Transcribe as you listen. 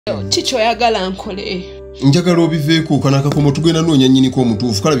Chicho yagala nkole. Njagala obiveeko kana kakomo tugenda noonya nnyiniko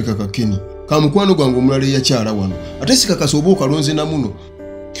omutuufu kalabika kakeni. Ka mukwano gwange omulala eyakyala wano. Ate sikakasa oba okalonze na muno.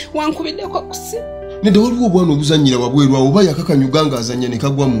 Wankubiddeko kusi. Nedda waliwo obwana obuzannyira wabweru awo oba yakakanyuga ng'azannya ne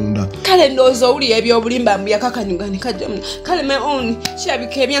kagwa munda. Kale ndowooza owulira eby'obulimba mbu yakakanyuga ne kajja munda. Kale my own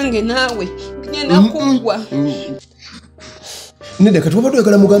kirabika ebyange naawe. Ngenda kugwa. Nedda kati wabadde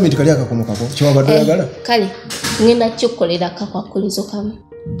oyagala mugambe nti kali akakomo kako kyewabadde oyagala? Kale ngenda kikukolera kakwakulizo kamu.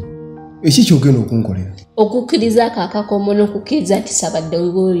 Eki kyogenda okunkolera? Okukkiriza akakomo n'okukkiriza nti sabadde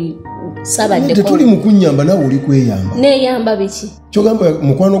Nedda tuli mu kunnyamba naawe oli kweyamba. Neeyamba biki? Kyogamba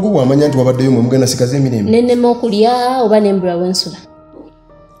mukwano gwo bw'amanya nti wabaddeyo mwe mugenda sikaze emirembe. Nennema okulya oba nembula wensula.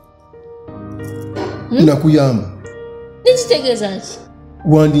 Nakuyamba. Nikitegeeza ki?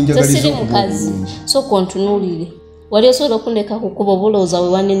 Wandinjagaliza siri mukazi so kontunuulire. Wali osobola okundeka kukuba obulooza we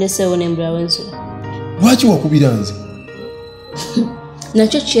wandindeseewo nembula wensula. Lwaki wakubira nze?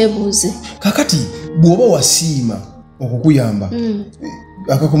 Nakyo kyebuuze. Kakati bw'oba wasiima okukuyamba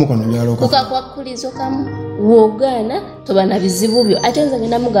akakomo kano byaloka kukakwakulizo kamu wogaana toba na bizibu byo ate nze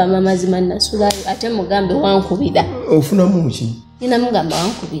ngenda mugamba mazima nasulayo ate mugambe wankubira. Ofunamu ki? Ngenda mugamba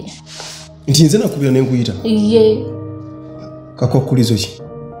wankubira. Nti nze nakubira nenkuyita? Ye. Kakwakulizo ki?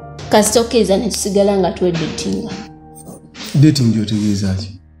 Kasitokiriza ne tusigala nga twedetinga. Dating gyotegeeza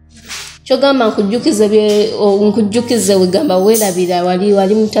ki? Kyogamba nkujjukize wegamba weerabira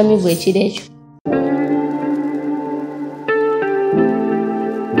wali mutamivu ekiro ekyo.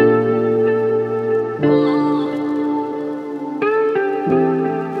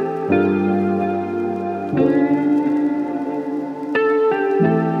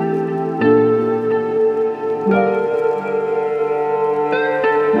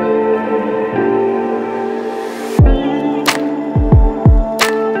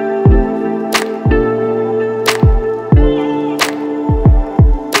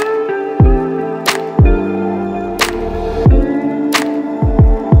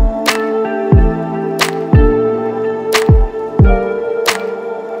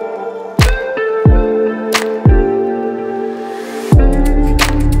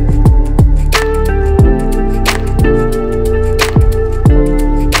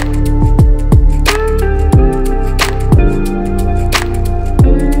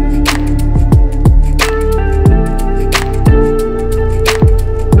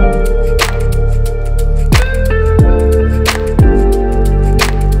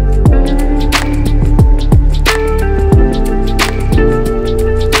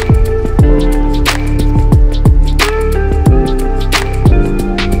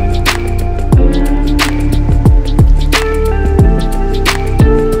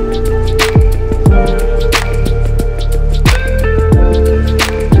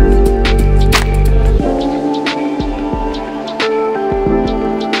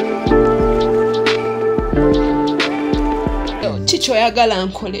 Chicho yagala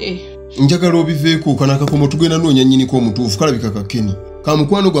nkole. Njagala obiveeko kana kakomo tugenda noonya nnyiniko omutuufu kalabika kakeni. Ka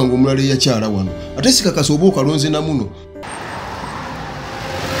mukwano gwange omulala eyakyala wano. Ate sikakasa oba okalonze na muno.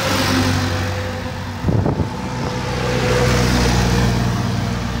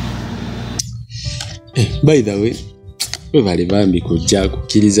 By the way, we bali bambi kujja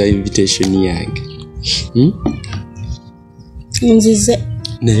kukkiriza invitation yange. Nzize.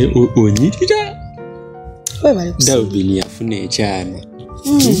 Naye onyirira. We bali kusa. Dalvin yafuna ekyana.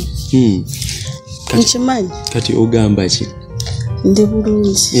 Nkimanyi. Kati ogamba ki? Ndi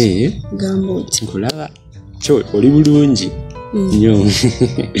bulungi. Gamba oti. Nkulaba. Kyo oli bulungi. Nnyo.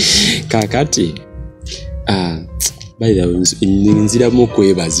 Kakati by the way nziramu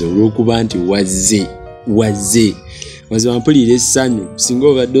okwebaza olw'okuba nti wazze wampulira essanyu singa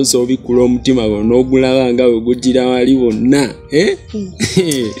obadde osobola obikkula omutima gwo n'ogulaba nga bwe gujjira wali wonna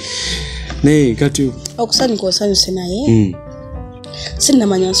naye kati okusanyuka osanyuse naye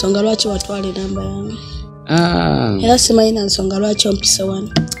sinnamanya nsonga lwaki watwala enamba yange era simanyi na nsonga lwaki ompise wano.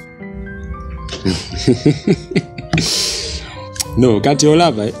 No kati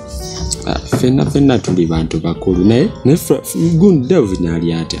olaba fenna tuli bantu bakulu naye gundi Dalvin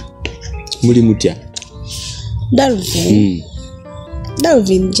ali atya muli mutya?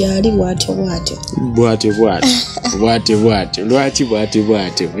 Dalvin gyali bwatyo lwaki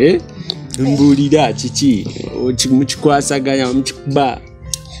bwatyo mbuulira kiki mukikwasaganya mukikuba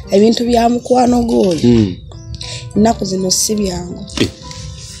ebintu bya mukwano gw'oyo ennaku zino si byangu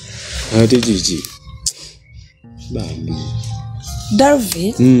ate kiki bambi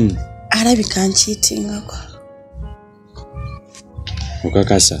Dalvin alabika nkiitingako.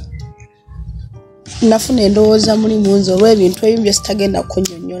 Okakasa nafuna endowooza mulimu nze olw'ebintu ebimu bye sitagenda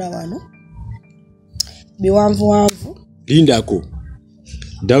kukunnyonnyola wano biwanvuwanvu lindako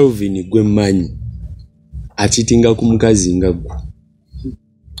Dalvin gwe mmanyi akitinga ku mukazi nga gwe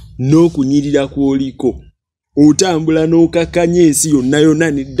n'okunyirira kw'oliko otambula n'okakanya ensi yonna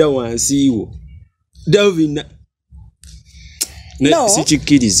yonna nedda wansiiwo Dalvin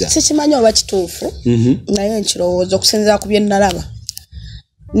sikikkiriza sikimanyi oba kituufu naye nkirowooza okusinziira ku bye nalaba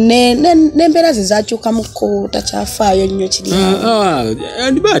n'embeera ze zakyukamuko takyafaayo nnyo kiri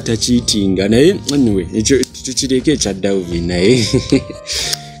andiba atakiitinga naye anyway ekyo tukireke ekya Dalvin naye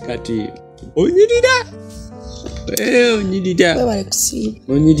kati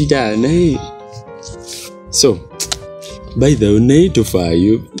onyirira naye so by the way naye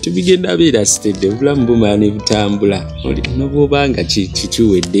tofaayo tubigenda beera sitedde obulamu bumala ne butambula nobwobanga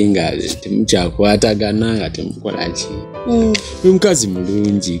kikiwedde nga temukyakwatagana nga temukola ki omukazi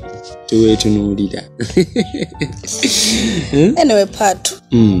mulungi teweetunuulira anyway Patu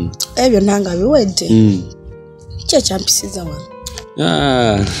ebyo nanga biwedde ki ekyampisiza wano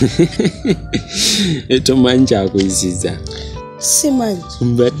tomanyi kyakuyisiza simanyi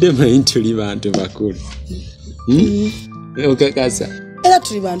mbadde manyi tuli bantu bakulu okakasa era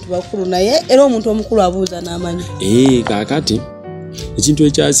tuli bantu bakulu naye era omuntu omukulu abuuza n'amanyi kaakati ekintu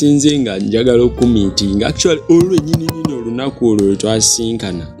ekyasinze nga njagala okumiitinga actually olwennyini olunaku olwo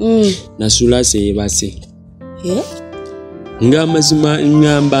lwetwasinkana nasula seebase ng'amazima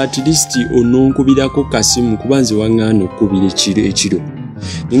ngamba at least ononkubirako kasimu kuba nze waŋŋaana okkubira ekiro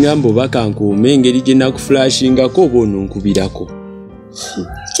ngamba oba kankuume engeri gye nakufulashingako oba ononkubirako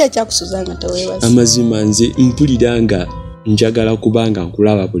ki ekyakusuza nga teweebase amazima nze mpulira nga njagala kubanga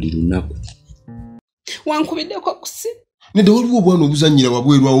nkulaba buli lunaku wankubiddeko kusimu nedda waliwo obwana obuzannyira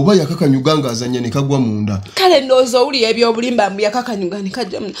wabweru awo oba yakakanyuga ng'azannya ne kagwa munda kale ndowooza owulira eby'obulimba mbu yakakanyuga ne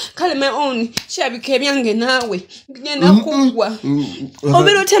kajja munda kale meoni kirabika ebyange naawe genda kuggwa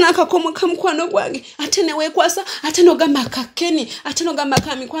obeera otya n'akakomo kamukwano gwange ate neweekwasa ate n'ogamba akakeni ate n'ogamba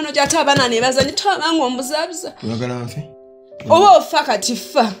ka mikwano gy'ate abaana ne bazannya tolabanga ombuzaabuza oyagala nfe oba ofa kati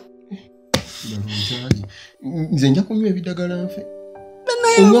ffa nze nja kunywa ebidagala nfe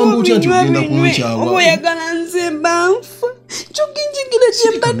omwamba otya nti ogenda kunkyawa oba oyagala nze banfa kyukinjigire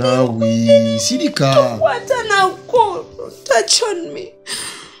gyembadde naawe sirika kwata nako touch on me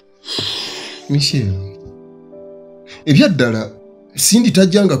Michelle ebyaddala sindi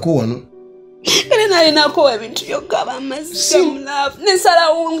tajjangako wano kale nalinako ebintu byokaba amazimulavu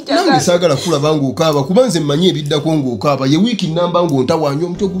nesalawo nange saagala kulaba ng'okaaba kuba nze mmanyi ebiddako ng'okaaba ye wiiki nnamba ng'ontawaanya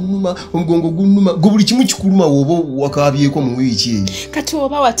omutwe gunnuma omugongo gunnuma gwe buli kimu kikuluma w'oba wakaabyeko mu wiiki eyo kati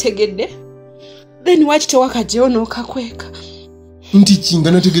oba wategedde then waki tewakajjewo n'okakweka nti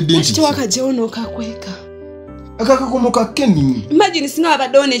kinga nategedde nti tewakajjewo n'okakweka akakakomo ka Kenny imagine singa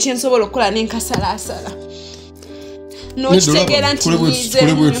wabaddewo n'ekyensobola okukola n'enkasalaasala n'okitegeera nti nyiize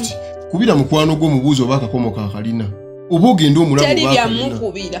kubira mukwano gw'omubuuzi oba akakomo kakalina oba ogenda omulamu teri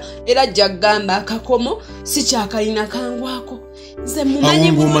byamukubira era ajja kugamba akakomo si kyakalina kangwako nze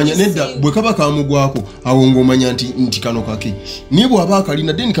mumanyi ng'omanya nedda bwe kaba kamugwako awo ng'omanya nti kano kake naye bw'aba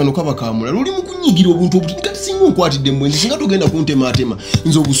akalina deni kano kaba kamulala oli mu kunyigira obuntu obuti kati singa onkwatidde mwenzi singa togenda kuntemaatema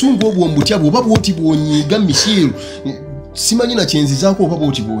nze obusungu obwo mbutya bw'oba bwoti bw'onyiiga Michelle simanyi na kyenzizaako oba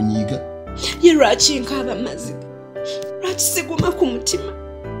bwoti bw'onyiiga ye lwaki nkaaba maziga lwaki siguma ku mutima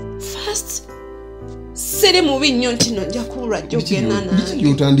first sere mubi nnyo nti nojja kubulwa jogenda nange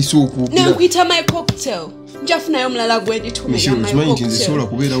otandise okuukira nenkwita my cocktail njafunayo omulala gwenditumeya my cocktail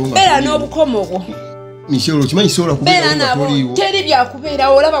beera n'obukomo bwo Michelle okimanyi sobola kubeera nga toliiwo teri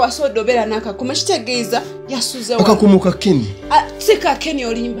byakubeerawo olaba wasobodde obeera n'akakomo kitegeeza yasuzewo akakomo ka Kenny si ka Kenny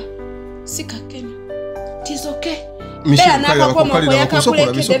olimba si ka Kenny tis okay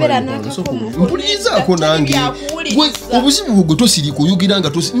mpulizaako nange obuzibu bwe gwe tosiri kuyugira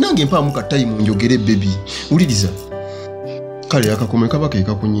nga nange mpaamu katayimu njogere bebi wuliriza kale akakomo kaba ke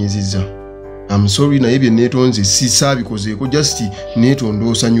kakunyiizizza I'm sorry naye bye neetonze si saabikozeeko just neetonda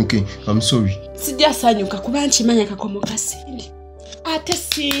osanyuke I'm sorry sijja sanyuka kuba nkimanya akakomo ka Sindi ate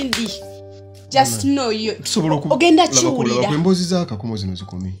Sindi just know you ogenda kiwulira emboozi z'akakomo zino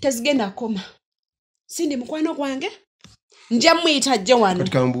zikomye tezigenda koma Sindi mukwano gwange nja muyita ajja wano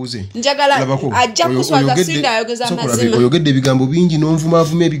kati kambuuze njagala ajja kuswaza Sindi ayogeza amazima oyogedde ebigambo bingi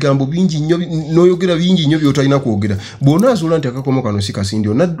n'onvumaavuma ebigambo bingi nnyo n'oyogera bingi nnyo by'otalina kwogera bw'onaazuula nti akakomo kano si ka Sindi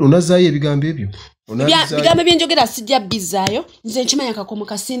onazzaayo ebigambo ebyo bigambo byenjogera sijja bizzaayo nze nkimanya akakomo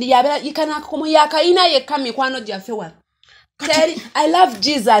ka Sindi yabeera yikana akakomo yakalina yekka mikwano gyaffe wano I love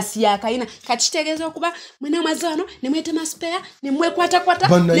Jesus yakayina kachitegeeza okuba mwena mazano ne mwetema spare ne mwekwata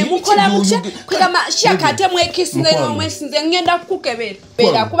ne mukola muche kugama shakate mwekisinze no mwesinze ngenda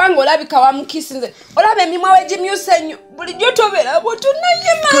kukebera kubanga olabika wa mukisinze olabe mimwa we jimyusenyu buli jotobera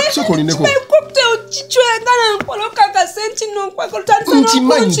botunayema cocktail chichwengana nkoloka ka senti no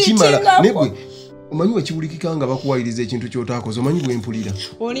kwakotantana nebwe omanyi wekibulikika nga bakuwayiriza ekintu kyotakoze omanyi bwempulira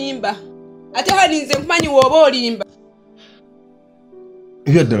olimba ate haninze kumanyi woba olimba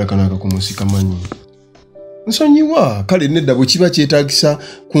ebyaddala kanaka kumusika manyi nsonyiwa kale nedda bwe kiba kyetagisa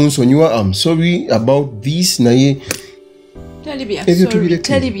kunsonyiwa I'm sorry about this naye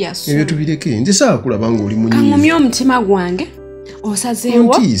ebyo tubireke nze saakulaba nga oli munyi kangumya omutima gwange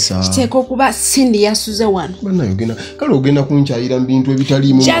osazeewo kiteeka okuba Cindy yasuze wano banayogena kale ogenda kunkyayira mu bintu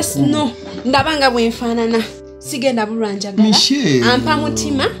ebitaliimu just no ndabanga bwenfaanana sigenda bulwanjagala ampa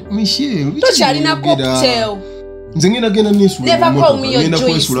mutima tokyalina cocktail nze ngenda genda never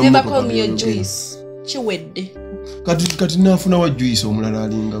call me your juice chiwedde kati nafuna wa juice omulala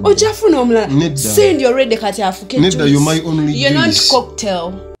alinga ojafuna omulala Cindy already kati afuke juice nedda you're my only you're not juice.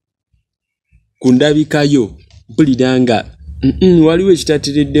 cocktail kundabikayo mpuliranga waliwo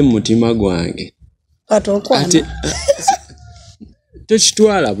ekitatiridde mu mutima gwange ate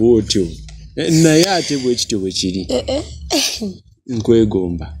tokitwala bwotyo naye ate bwekityo bwe kiri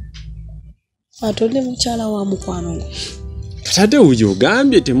nkwegomba atole mukyala wa mukwano gwo ate uyo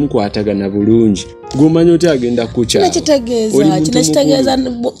ogambye temukwatagana bulungi gwomanyi oti agenda kukyala kinakitegeeza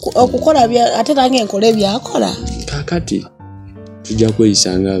okukola ate nange enkola ebyakola kakati tujja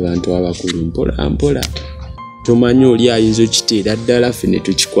kweyisanga abantu abakulu mpola mpola tomanyi oli ayinza okiteera ddala ffe ne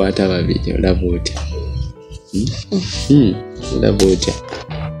tukikwata babiri olaba otya olaba otya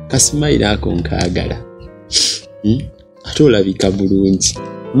kasimayiro ako nkaagala ate olabika bulungi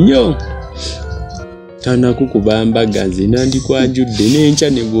nnyo tanakukuba mbaga nze nandikwanjudde n'enkya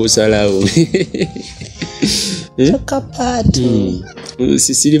ne bw'osalawo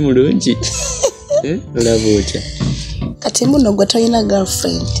sisiri mulungi olaba otya kati muno gwe tolina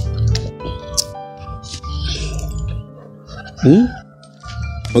girlfriend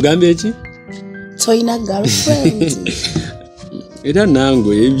ogambye eki tolina girlfriend era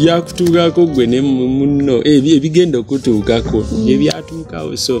nangwe ebyakutuukako gwe ne munno ebigenda okutuukako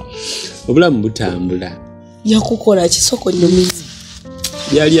ebyatuukawo so obulamu butambula yakukola kisoko nnyumizi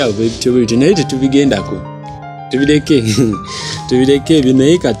byali awo ebityo bwebityo naye tetubigendako tubireke ebyo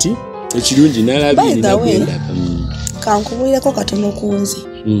naye kati ekirungi nalabirinagendaka kankubulireko katono ku nze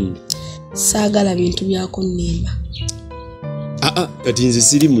saagala bintu byakunnemba kati nze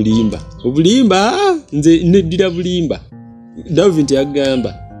siri mulimba obulimba nze neddira bulimba David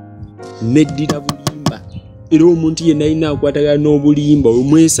yagamba neddira bulimba era omuntu yenna alina akwatagana n'obulimba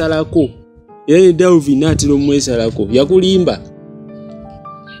omwesalako era David naatera omwesalako yakulimba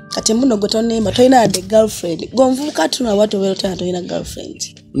kati muno gwe tonemba tolina adde girlfriend gonvubuka tuna watu obeera tolina girlfriend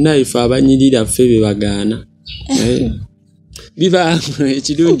naife abanyirira ffe bebagaana biba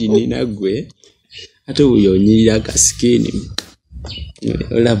ekirungi nina gwe ate oyo onyirira akasikini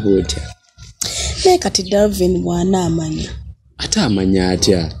olaba otya naye kati Dalvin bwana amanya ate amanya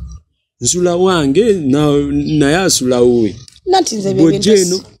atya nsula wange naye asula we bw'ojja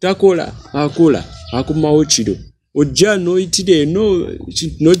eno takola akola akumawo kiro ojja n'oyitira eno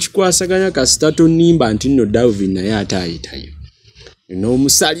n'okikwasaganya kasita tonimba nti nno Dalvin naye ate ayitayo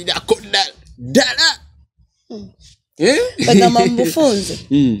n'omusalirako ddala bagamba mubufunze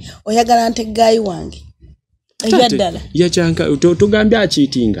oyagala nte gayi wange ebyaddala yakyanka togambye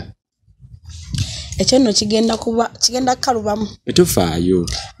akiitinga ekyo nno kigenda kalubamu etofaayo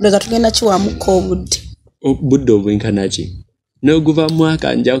lwega tugenda kiwamukko budde obwenkana ki n'oguva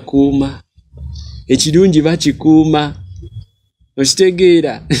mwaka nja kuuma ekirungi bakikuuma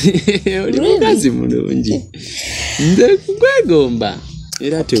okitegeera oli mukazi mulungi nze kwegomba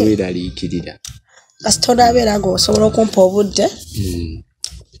era teweeraliikirira kasita olaabeera ng'osobola okumpa obudde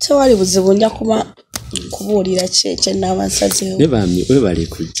tewali buzibu nja kubuulira kyennaaba nsazeewo ne bambi webale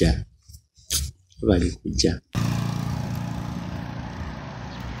kujja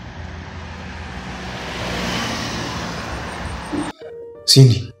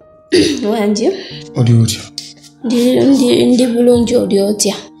Cindy wange oli otya ndi bulungi oli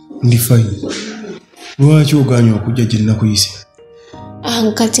otya ndi fine lwaki oganya okujja gye nnakuyise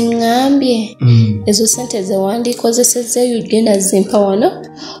kati ngambye ezo sente ze wandikozesezza ugenda zimpa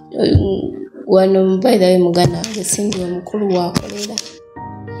wano mbairawe muganda wange Cindy omukulu wakolera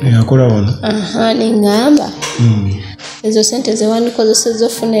yakola wano nengamba ezo sente ze wandikozesezza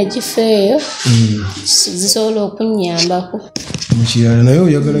ofuna ekifo eyo zisobola okunyambako mukirala naye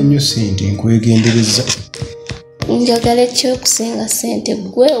oyagala nnyo sente nkwegendereza njagala ekyokusinga ssente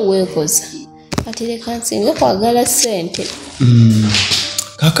gwe weekoza kati leka nsinga kwagala ssente.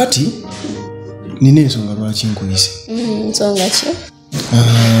 Kakati nina ensonga lwaki nkuyise. Nsonga ki?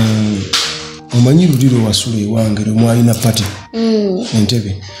 Omanyi luliro wasula ewange lwe mwalina pati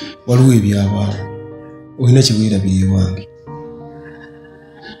entebe waliwo ebyabaawo olina kye weerabira ewange.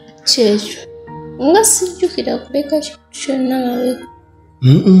 Kyekyo nga sijjukira kuleka kyonna mabega.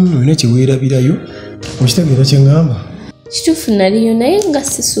 Olina kye weerabirayo okitegeera kye ngamba. Kituufu naliyo naye nga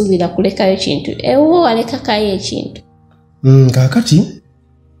sisuubira kulekayo kintu ewo walekakayo ekintu. Kaakati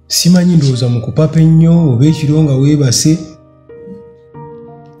simanyi ndowooza mu kupapa ennyo oba ekiro nga weebase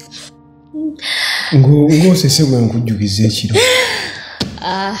ng'osese bwe nkujjukiza ekiro.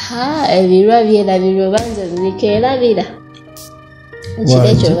 Ebirwa byerabirwa banza bikeerabira ekiro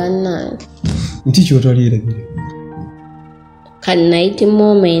ekyo bannange. Nti kyotalierabire? Kanight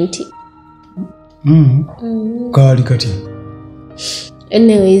moment. Kaali kati?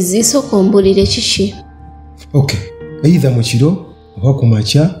 Anyways, isooka ombulire kiki? Okay, either mu kiro oba ku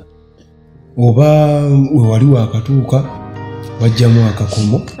makya oba we wali wakatuuka wajjamu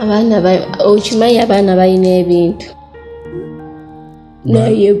akakomo. Okimanyi abaana balina ebintu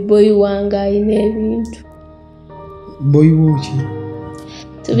naye boyi wange alina ebintu. Boyi woki?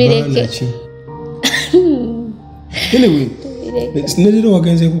 Tubireke. Anyway, sinalero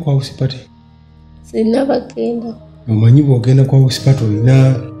wagenzeeko kwa usipate? Sinabagenda. Omanyi bw'ogenda kwa usipate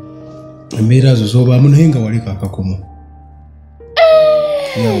olina embeera zo z'obaamu naye nga waleka akakomo.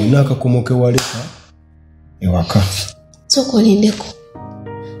 Olina akakomo ke waleka ewaka. Sooka olindeko.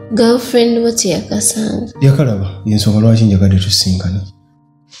 Girlfriend wo teyakasanga. Yakalaba y'ensonga lwaki njagadde tusinkane.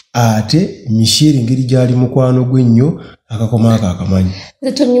 Ate Michelle engeri gy'ali mukwano gwe ennyo akakomo ako akamanyi.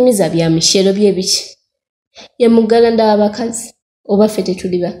 Nze tonyumiza bya Michelle byebiki. Ye Muganda w'abakazi oba ffe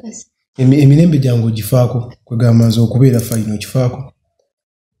tetuli bakazi. Emirembe gyange ogifaako kwegamba nze okubeera fayini okifaako.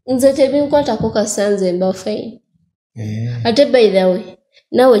 Nze tebinkwatako kasanze mba fayini. Ate by the way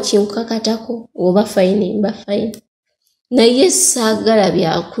nawe kinkakatako oba fayini mba fayini. Naye saagala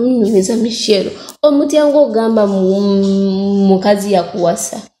byakunyumiza Michelle. Omutya ng'ogamba mukazi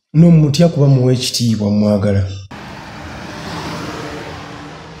yakuwasa. N'omutya kuba muwa ekitiibwa mwagala.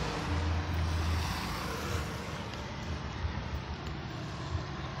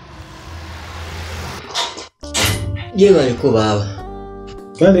 Jebaliko baba.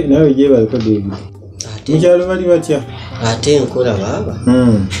 Kale nawe jebaliko David. Mukyalo bali batya? Ate nkola baba.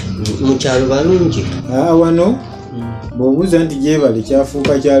 Mukyalo balungi. Wano bw'obuuza nti jebale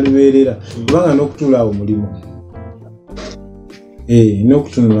kyafuuka kyalubeerera kubanga n'okutuula awo mulimu.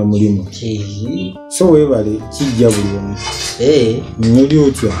 N'okutunula mulimu. So weebale kijja buli omu. Oli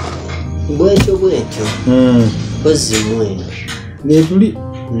otya? Bwekyo. Kozzi mwena. Netuli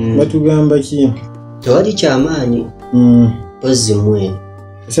batugamba ki? Tewali kyamaanyi. Kozzi mwena.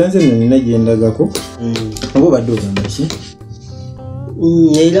 Esanze nno nina gyendagako. Oba obadde ogamba ki?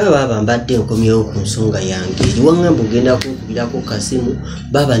 Era baba mbadde nkomyewo ku nsonga yange. Eri wangamba ogenda kunkubirako kasimu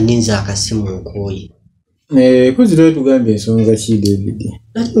baba nninza akasimu nkooye. Kozi lwaki tugambye ensonga ki David?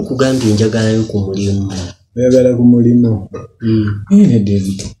 Ate nkugambye njagalayo ku mulimu. Oyagala ku mulimu?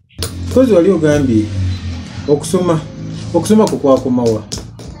 David. Kozi wali ogambye okusoma kukwakomawa.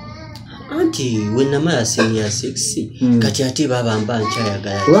 Anti we namala senior 6 kati ate baba mba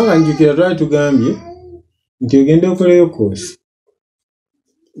nkyayagala. Kubanga njukira twali tugambye nti ogenda okolayo koosi.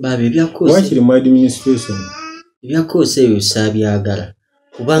 Baba ebyakoosi. Wakiri mu administration. Ebyakoosi ebyo saabyagala.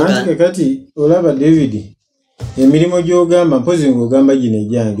 Kubanga kati olaba David emirimu gy'ogamba mpozi ng'ogamba gino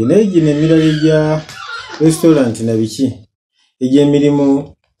egyange naye gino emirala egya restaurant na biki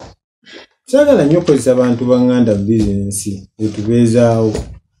egy'emirimu saagala nnyo okozesa abantu baŋŋanda mu bizinensi etubeezaawo.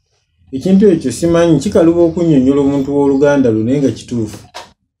 Ekintu ekyo simanyi kikaluba okunnyonnyola omuntu w'Oluganda lunaye nga kituufu.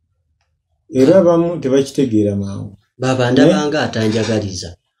 Era abamu tebakitegeera mangu. Baba ndabanga atanjagaliza.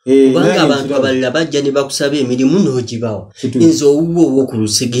 Kubanga abantu abalala bajja ne bakusaba emirimu n'ogibawa. Nze owuwo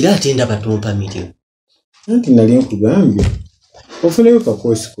ow'okulusigira ate ndaba tompa mirimu. Anti nali nkugambye ofuneyo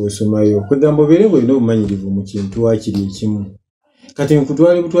kakoosi k'osomayo kwegamba obeere bw'olina obumanyirivu mu kintu wakiri ekimu. Kati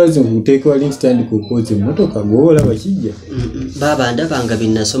nkutwale butwazi nkuteeke wali ntitandika okwoza emmotoka gwe olaba kijja. Baba ndabanga bye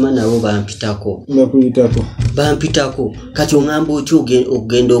nasoma nabo bampitako. Bakuyitako? Bampitako. Kati oŋŋamba otya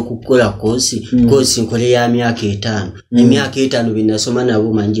okugenda okukola koosi nkole ya myaka 5. Emyaka 5 bye nasoma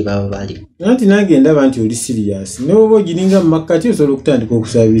nabo mangi baba bali. Anti nange ndaba nti oli serious. Ne bw'oba ogiringa mu makkati osobola okutandika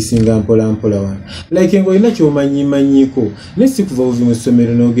okusaabisinga mpola wano. Like ng'olina ky'omanyiiko naye si kuva buvi mu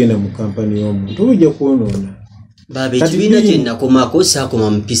ssomero n'ogenda mu kampani y'omuntu oba ojja kwonoona. Baba ekibiina kye nakomako saakoma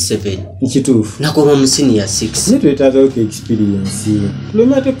mu P7 nkituufu nakoma mu senior 6 naye twetaagayo ku experience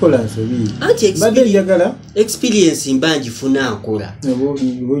tulema ate kukola nsobi badde njagala experience mba ngifuna nkola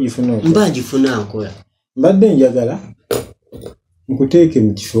mbadde njagala nkuteeke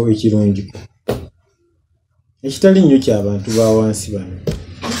mu kifo ekirungiko ekitali nnyo ky'abantu ba wansi bano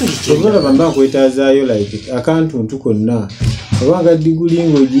obalaba mba nkwetaazaayo like akantuntu konna obanga diguli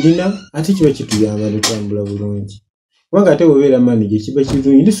ng'ogirina ate kiba kituyamba netambula bulungi kubanga ate bwebeera manager kiba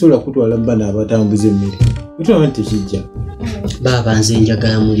kirungi ndisobola kutwala bana abatambuza emmere otulaba nti tekijja baaba nze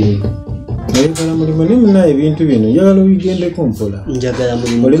njagala mulimu naye muna ebintu bino njagala obigendeko mpola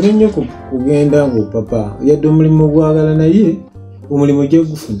oleme nnyo kugenda ng'opapa yadde omulimu ogwagala naye omulimu gye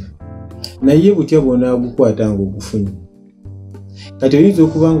gufuna naye butya bw'onaagukwata ng'ogufunye kati oyinza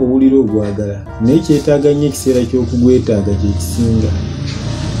okuba ng'owulira ogwagala naye kyetaaga nnyo ekiseera ky'okugwetaaga kye kisinga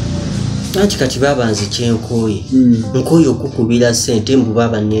anti kati baaba nze kyenkooye nkooye okukubira ssente mbu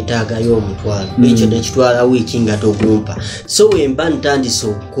baaba neetaagayo omutwalo ekyo nekitwala wiiki nga togumpa so wemba ntandise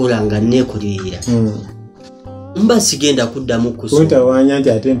okukola nga neekulirira mba sigenda kuddamu kuntawanya nti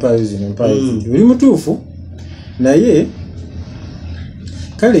ate empaayo zino oli mutuufu naye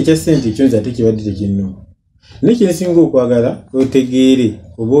kale ekya ssente ekyo nze ate kibadde tekinnuma naye kyensinga okwagala otegeere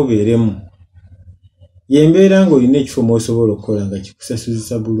oba obeeremu yembeera ng'olina ekifo mw'osobola okukola nga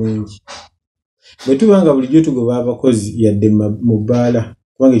kikusasuzisa bulungi bwe tuba nga bulijjo tugoba abakozi yadde mu bbaala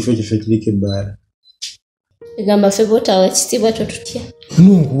kubanga ekifo kyaffe kiriko ebbaala egamba ffe bootawa ekitiibwa totutya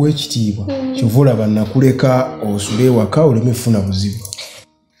nonkuwa ekitiibwa kyova olaba nakuleka osule ewaka oleme funa buzibu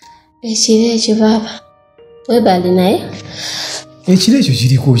ekiro ekyo baaba webali naye ekiro ekyo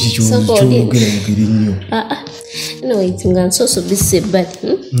kiriko kikyogera nnyo nga nsooso bissa ebbali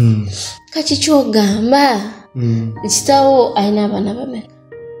kati kyogamba ekitawo alina abaana bameka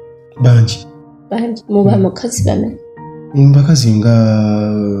bangi muba mukazi bameka bakazi nga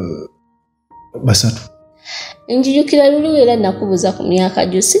 3 njijukira luli era nakubuuza ku myaka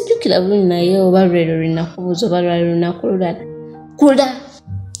gyo sijjukira bulungi naye oba lwero linakubuuza oba lwali lunaku lulala kula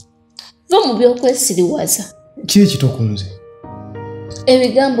va mu byokwesiriwaza ki ekitokunze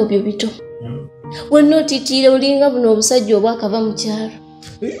ebigambo byo bito wenna otitiire olinga buno obusajja obwakava mu kyalo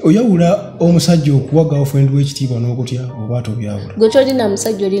oyawula omusajja okuwaga ofendi w'ekitiibwa n'okutya oba tobyawula gwe tolina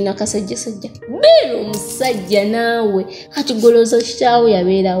musajja olina kasajjasajja beera omusajja naawe kati golooza kitaawe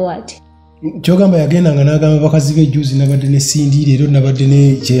yabeerawo ati kyogamba yagendanga n'agamba bakazi b'ejjuzi nabadde ne sindiire era nabadde ne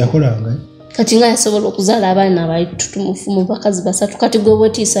kyeyakolanga kati nga yasobola okuzaala abaana abayitutumufu mu bakazi 3 kati gwe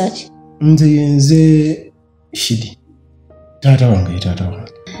bwetiisa ki nze Shidi taata wange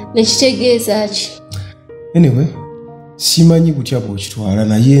nekitegeeza ki anyway simanyi butya bw'okitwala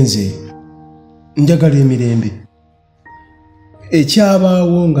naye nze njagala emirembe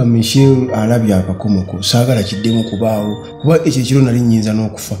ekyabaawo nga Michelle alabye akakomoko saagala kiddemu kubaawo kuba ekyo ekiro nali nnyinza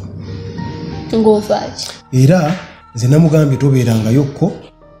n'okufa ng'ofaaki era nze namugambye tobeerangayokko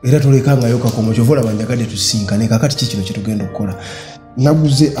era tolekangayo kakomo kyova olaba njagadde tusisinkane kakati ki kino kyetugenda okukola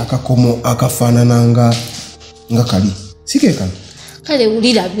naguze akakomo akafaanana nga kali sikeekano kale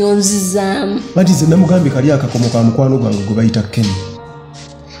wulira byonzizaamu anti nze namugambye kali akakomo ka mukwano gwange gwe bayita Ken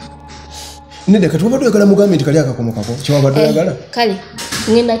nedda kati wabadde oyagala mugambye nti kali akakomo kako kyewabadde oyagala kale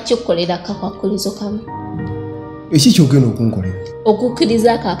ngenda kikukolera kakwakulizo kamu eki kyogenda okunkolera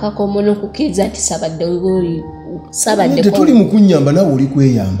okukkiriza ako akakomo n'okukkiriza nti sabadde tetuli mu kunnyamba naawe oli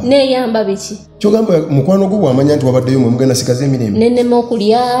kweyamba neeyamba biki kyogamba mukwano gwo bw'amanya nti wabaddeyo mwe mugenda sikaza emirembe nenema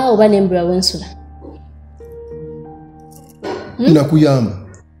okulya oba nembula wensula nakuyamba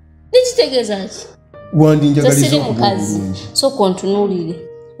nekitegeeza ki wandinjagaliza mukazi sooka ontunuulire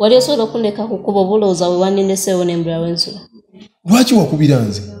wali osobola okundeka kukuba obulowooza we wandindeseewo nembula wensula lwaki wakubira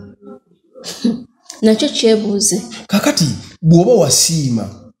nze nakyo kyebuuze kakati bw'oba wasiima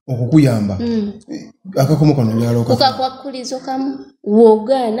okukuyamba akakomo kano njagala kukakwakulizo kamu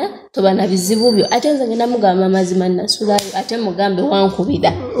woogaana toba na bizibu byo ate nze ngenda mugamba mazima nasulayo ate mugambe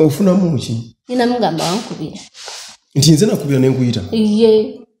wankubira ofunamu ki ngenda mugamba wankubira nti nze nakubira nenkuyita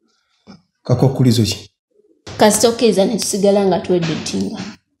ye kakwakulizo ki kasita okkiriza netusigala nga twedetinga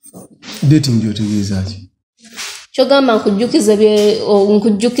dating gyotegeeza ki kyogamba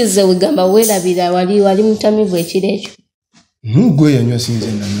nkujjukize wegamba weerabira wali mutamivu ekiro ekyo gwe yanywa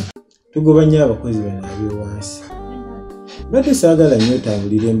sinze nanyo tugoba nnyo abakozi bano ab'ewansi badde saagala nnyo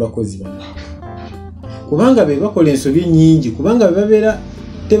otambulira embakozi bano kubanga be bakola ensobi nnyingi kubanga be babeera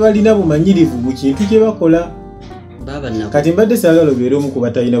tebalina bumanyirivu mu kintu kye bakola kati mbadde saagala obeera omu ku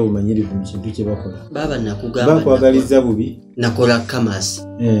batalina bumanyirivu mu kintu kye bakola bakwagaliza bubi nakola kamasi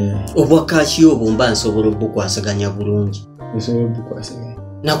obwakaki obwo mba nsobola obukwasaganya bulungi osobola obukwasaganya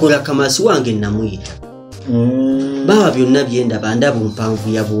nakola kamasi wange namuyita bawa byonna byendaba ndaba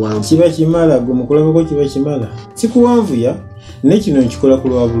mpanvu ya buwanvu kiba kimala gwe mukulabako kiba kimala si kuwanvuya ne kino nkikola ku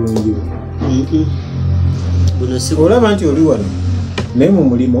lwa bulungi olaba nti oli wano naye mu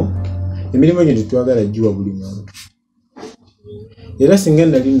mulimo emirimu gye tetwagala jjiwa buli muntu era singa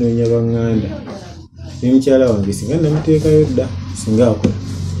nali nnoonya baŋŋanda ne mukyala wange singa namuteekayo dda singa akola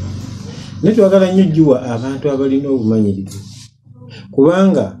naye twagala nnyo jjiwa abantu abalina obumanyirivu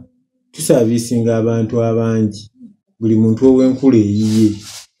kubanga tusaabiisinga abantu abangi buli muntu ow'enkula eyiye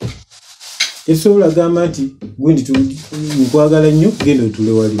tetusobola gamba nti gundi nkwagala nnyo genda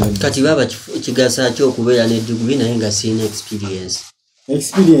otule wali kati baba kigasa ky'okubeera ne diguli naye nga sirina experience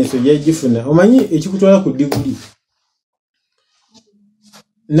ojja gifuna omanyi ekikutwala ku diguli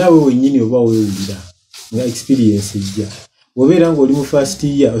naawe wennyini oba weewulira nga experience ejja bw'obeera ng'oli mu first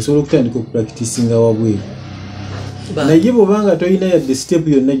year osobola okutandika okupracticinga wabweru naye bw'obanga tolina yadde step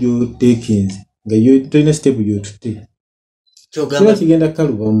yonna gy'oteekinze nga tolina step gy'otutte kiba kigenda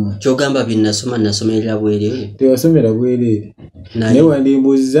kukalubamu kyogamba nasomerera bwereere tewasomera bwereere naye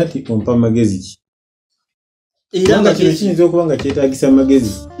wandimbuuziza nti ompa magezi ki kubanga kino kiyinza okuba nga kyetaagisa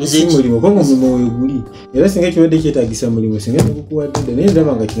amagezi si mulimu kubanga omulimu weeguli era singa kibadde kyetaagisa mulimu singa nikukuwadde dda naye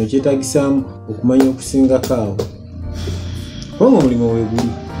ndaba nga kino kyetaagisaamu okumanya okusingako awo kubanga omulimu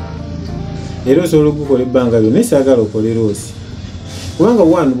weeguli era osobola okukola ebbanga lyo naye saagala okole loosi kubanga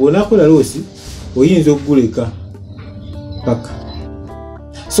wanu bw'onaakola loosi oyinza okuguleka paka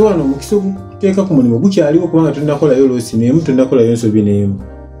so wano omukisa oguteeka ku mulimu gukyaliwo kubanga tonakolayo loosi neemu tonakolayo nsobi neemu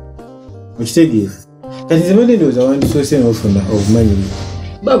okitegeera kati nze mbadde ndowooza wandisoose n'ofuna obumanyirivu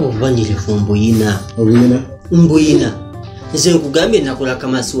baba obumanyirivu mbuyina nze nkugambye nakola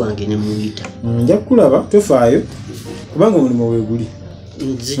kamasi wange ne muyita nja kukulaba tofaayo kubanga omulimu weeguli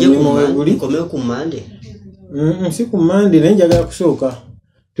nzije nkomeo ku mmande si ku mmande naye njagala kusooka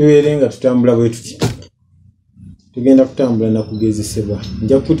tubeere nga tutambula bwe tuti tugenda kutambula nakugezesebwa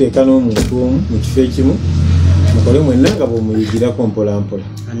nja kukuteeka n'omuntu omu mu kifo ekimu mukole mwenna nga bw'omuyigirako mpolampola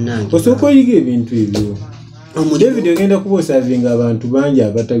osooka oyiga ebintu ebyo david ogenda kuba osaavinga abantu bangi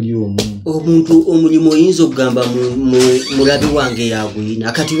abatali omuntu omulimu oyinza okugamba mulabi wange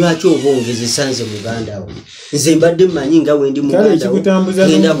yaguyina kati lwaki oba ongezesa nze muganda we nze mbadde mmanyi nga wendi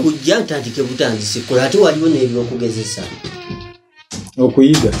muganda kujja ntandike butandisi kola ate waliwo n'ebyokugezesa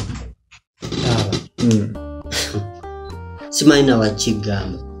okuyiga simanyi na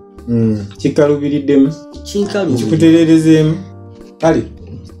wakigamba kikaluubiriddemu kikutereerezeemu kale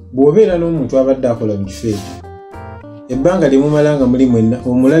bw'obeera n'omuntu abadde akola mu kifo ekyo ebbanga lyemumala nga muli mwenna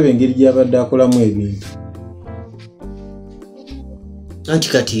omulaba engeri gy'abadde akolamu ebintu anti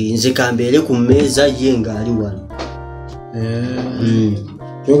kati nze kambeere ku mmeeza ye ng'ali wano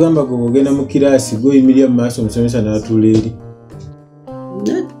kyogamba gwe bw'ogenda mu kiraasi gweyimirira mu maaso omusomesa n'atuula eri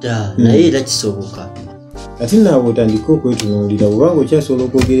nedda naye era kisoboka ate naawe otandika okwetunuulira bwobanga okyasobola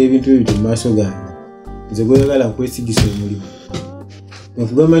okwogera ebintu ebyo mu maaso gange nze gweyagala nkwesigisa omulimu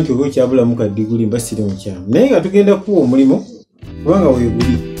nkugamba nti oba okyabulamu kaddiguli mba siri mukyamu naye nga tugenda kuwa omulimu kubanga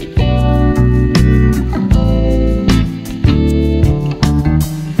weeguli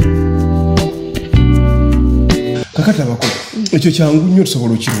kakati abakulu ekyo kyangu nnyo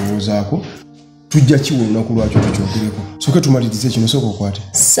tusobola okirowoozaako tujja kiwa olunaku lwakyo tukyogereko soke tumalirize kino soka okwate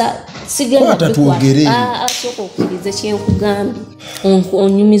twogere asooka okuwuliriza kyenkugambye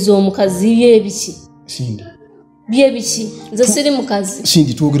onyumiza omukazi byebiki byebiki nze siri mukazi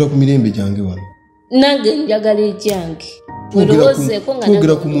sindi twogera ku mirembe gyange wano nange njagala ekyange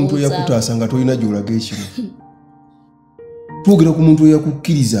twogera ku muntu eyakutaasa nga tolina gy'olaga ekiro twogera ku muntu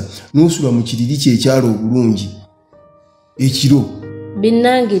eyakukkiriza n'osula mu kiriri kyekyalo obulungi ekiro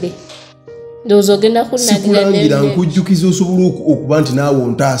binnangire ndowooza ogenda kunangira nkujjukiza osobola okuba nti naawe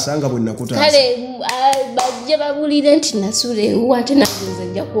ontaasa nga bwe nakutaasa kale bajje babulire nti nasula ewu ate nagenza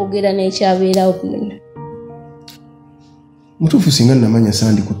nja kwogera n'ekyabeerawo byonna mutuufu singa namanya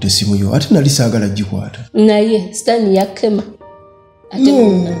sandikutte essimu yo ate nali saagala gikwata naye sitaani yakkema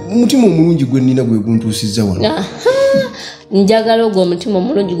omutima omulungi gwe nnina gwe guntuusizza wano njagala ogwo omutima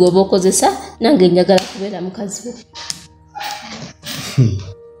omulungi gwoba okozesa nange njagala kubeera mukazi we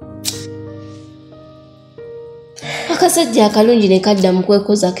akasajja akalungi ne kadda mu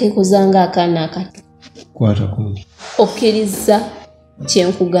kwekoza keekoza ng'akaana akato kwata kundi okkiriza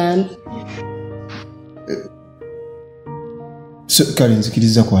kyenkugambye kale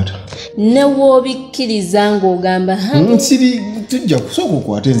nzikiriza kwata ne woobikkiriza ng'ogamba nsiri tujja kusooka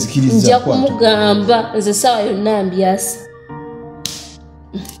okwata enzikiriza nja kumugamba nze sawa yonna mbyasa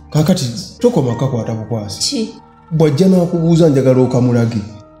kakati tokoma kakwata bukwasi ki bw'ajja n'akubuuza njagala okamulage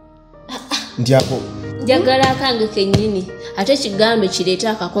nti ako njagala akange kennyini ate kigambe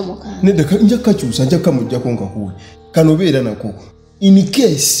kireeta akakomo kange nedda nja kakyusa nja kamujjako nkakuwe kano beera nako in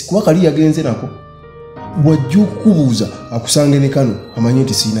case kuba kali yagenze nako bwajja okukubuuza akusange ne kano amanye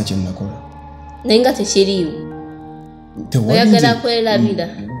nti sirina kye nnakola naye nga tekiriiwo oyagala kwerabira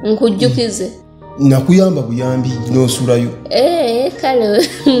nkujjukize nakuyamba buyambi n'osulayo kale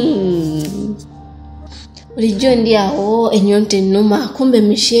bulijjo ndi awo enyonta ennuma kumbe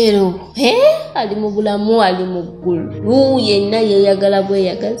Michelle ali mu bulamu ali mu ggulu yenna yeeyagala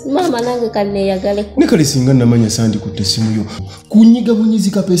bweyagazi maama nange kanneeyagaleko ne kale singa namanya sandi ku ttesimu yo kunyiga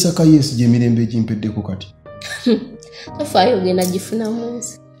bunyizi kapeesa ka yesu gy'emirembe egimpeddeko kati tofaayo ogenda gifunamu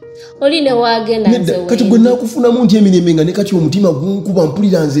nsi oli ne waagenda nze kati gwe naakufunamu nti emirembe nga ne kati omutima gunkuba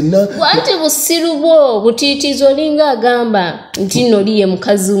mpulira nzenna wanti busiru bwo butiitizi olinga agamba nti nno oli ye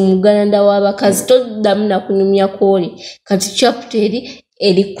mukazi muganda w'abakazi toddamu nakunyumya kwoli kati chapter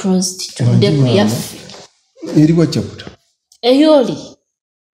eri closed tudde ku yaffe eri wa chapter eyoli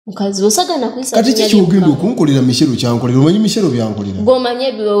mukazi osagana kuyisa kati kikyogenda okunkolera Michelle kyankolera omanyi Michelle byankolera gw'omanye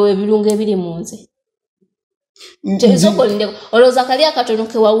ebiwewe ebirungo ebiri mu nze olowooza kali akatono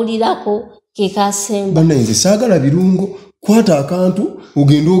ke wawulirako ke kasemba bannanze saagala birungo kwata akantu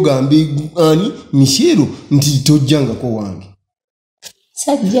ogenda ogambe ani Michelle nti tojjangako wange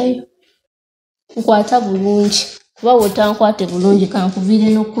sajjayo nkwata bulungi kuba wotankwate bulungi kankuvire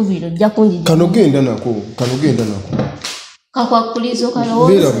n'okkubira ojja kunjija kano genda nako kakwakulizo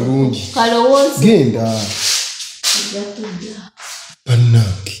kalowooza beera bulungi kalowooza genda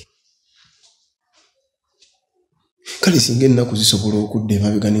bannange kale singa ennaku zisobola okudda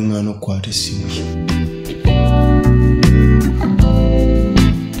emabega n'eŋŋaana okukwata essimu ye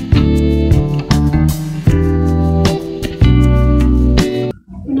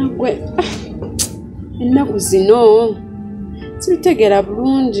nagwe ennaku zino sibitegeera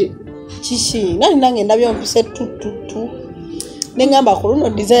bulungi kiki nani nange ndabye mpise tututu neŋŋamba ku luno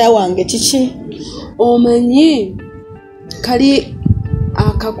desire wange kiki omanyi kali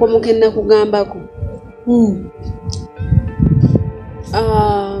akakomo ke nnakugambako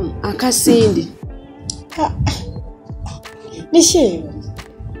akasindi Michelle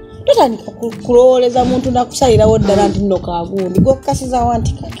totandika kulowooleza muntu nakusalirawo ddala nti nno kaagundi gwokukasiza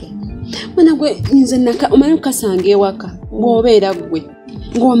wanti kake mwana gwe nze omanyi okukasanga ewaka bw'obeera gwe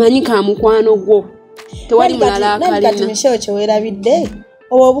ng'omanyi ka mukwano gwo tewali mulala akalina Michelle kyeweerabidde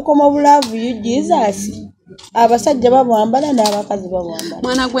obwo obukomo bulaavu you Jesus abasajja babwambala n'abakazi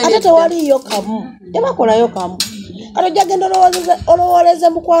babwambala ate tewaliyo kamu tebakolayo kamu kati ojja genda olowooleze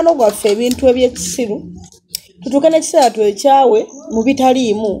mukwano gwaffe ebintu ebyekisiru tutuuke n'ekiseera twekyawe mu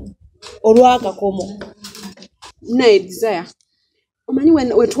bitaliimu olw'akakomo naye desire omanyi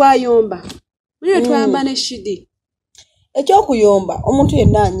we twayomba ne shidi ekyokuyomba omuntu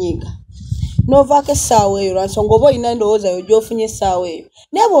yenna anyiiga n'ovaako essaawa eyo lwansonga oba olina endowooza yo gy'ofunye essaawa eyo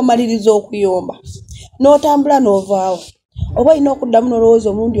naye bw'omaliriza okuyomba n'otambula n'ovaawo oba olina okuddamu n'olowooza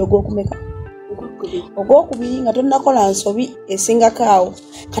omulundi ogw'okumeka ogwokubiri nga tonnakola nsobi esingako awo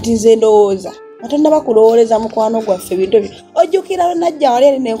kati nze ndowooza nga tonnaba kulowooleza mukwano gwaffe ebintu ebyo ojjukira najja wali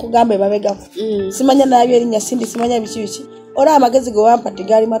eri nenkugamba emabegako simanya nabyo erinnya sindi simanya biki olaba amagezi ge wampa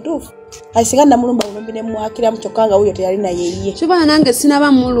tegaali matuufu kati singa namulumba bulumbi ne mwakiramu kyokka nga wuyo teyali naye ye kyoba nange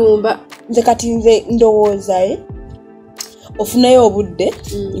sinaba mulumba nze kati nze ndowooza ofuneyo obudde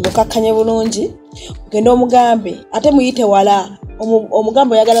ngokakkanye bulungi ogenda omugambe ate muyite wala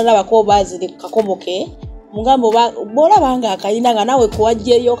omugambe oyagala labako baazire ku kakomo ke omugambe bw'olaba nga akayina nga naawe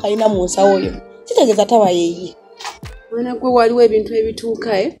kuwajjeeyo kayina mu nsawo yo kitegeeza taba yeeye mwana gwe waliwo ebintu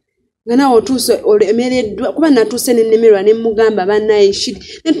ebituuka nga naawe otuuse olemereddwa kuba natuuse nennemerwa ne mugamba bannaye shiri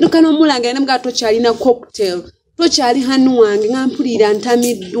netutuuka n'omulangira ne mugaa tokyalina cocktail tokyali hani wange nga mpulira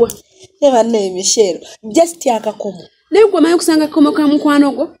ntamiddwa bannaye Michelle just akakomo naye gwe omanyi okusanga akakomo ka mukwano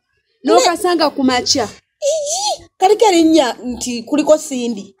gwo n'okasanga ku makya kaliko erinnya nti kuliko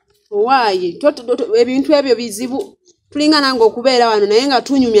sindi owaaye ebintu ebyo bizibu tulinga nange okubeera wano naye nga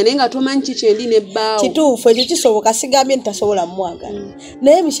tunyumya naye nga tomanyi kikyendi nebbaawo kituufu ekyo kisoboka sigambye nti tasobola mwagala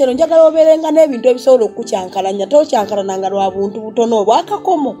naye Michelle njagala obeerenga n'ebintu ebisobola okukyankalanya tokyankalananga lwa buntu butono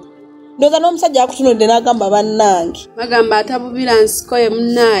obwakakomo ndowooza n'omusajja akutunudde n'agamba bannange bagamba atabubira nsiko ye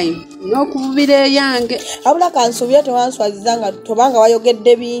munnaayo n'okububira eyange abula kansubire tewanswaziza nga tobanga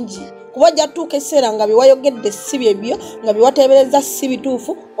wayogedde bingi kuba ojja tutuuka ekiseera nga byewayogedde si byebyo nga byewateebereza si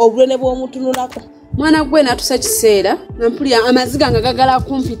bituufu obulene bw'omutunulako mwana gwe natusa kiseera nga mpulira amaziga nga gagala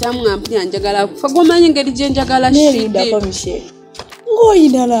kumpitamu nga mpulira njagala kufa gwomanyi engeri gye njagala shidako Michelle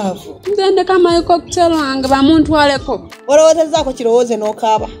ng'oyina laavu nze ndeka mayi cocktail wange bamuntwaleko olowoozezaako kirowooze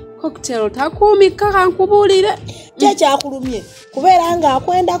n'okaaba cocktail takuumika kankubuulire kyekyakulumye kubeera nga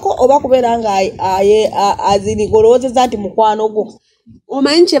akwendako oba kubeera nga azirigolowoozeza nti mukwano gwo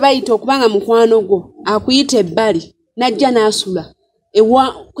omanyi kye bayita okubanga mukwano gwo akuyita ebbali najja n'asula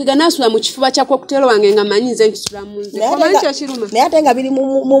kwiga n'asula mu kifuba kya cocktail wange nga manyi nze nkisula mu nze omanyi kyekiruma naye ate nga biri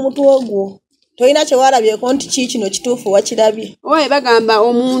mu mutwe gwo tolina kyewalabyeko nti kikino kituufu wakirabye owaye bagamba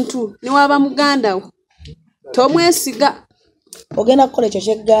omuntu ne waba muganda wo tomwesiga ogenda kukola ekyo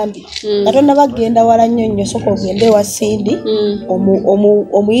kyegambye katonda bagenda wala nnyo soka ogende ewa Sindi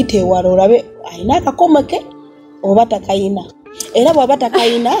omuyite ewala olabe alina akakoma ke oba takayina era bw'aba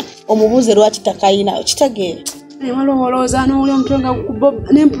takayina omubuuze lwaki takayina okitegeera walowolooza n'oli omutwe nga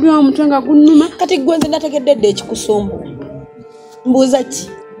nempulira omutwe nga gunnuma kati gwe nze nategedde dde ekikusumbu mbuuza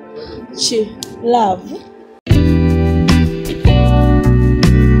ki love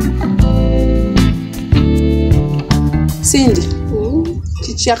Sindi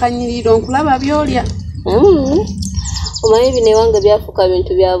kikyakanyirira onkulaba byolya omanyi bino ewange byafuuka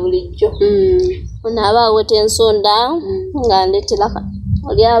bintu bya bulijjo onaaba aweta ensonda nga ndeteraka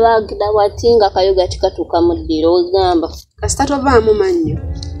oli abaagira bwati nga kayoga kikatuuka mu ddiro wegamba kasita tovaamu mannyo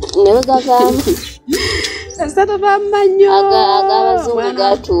ne wegavaamu kasita tovaamu mannyo ag'abazungu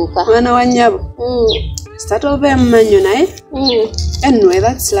gatuuka mwana wa nnyabo kasita toveemu mannyo naye anyway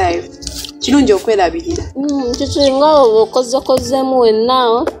that's life kirungi okwerabirira kikinga oba okozekozemu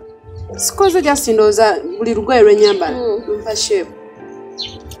wennaawo sikoze jasindooza buli lugoye lwenyambala nfa shape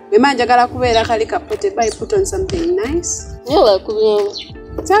bema njagala kubeera kali kapote by put on something nice yewakubyemu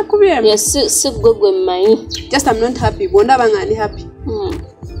sakubyemu si gwe gwe mmanyi just I'm not happy bwondaba nga ndi happy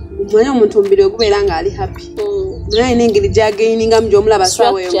mmanyi omuntu omubiri okubeera nga ali happy naye alina engeri gyagainingamu gy'omulaba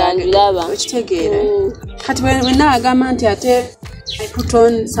saawa eyo okitegeera kati wenna agamba nti ate I put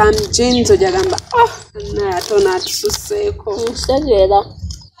on some jeans ojagamba naye ate onaatususseeko kitegeera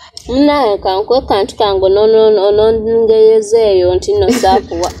naye kankwe kantu kange onongeyezeeyo nti no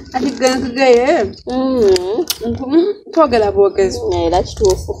saakuwa ati genkugeye twogera bwogezi era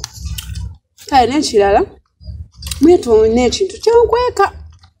kituufu kale n'ekirala mwetu n'ekintu kyonkweka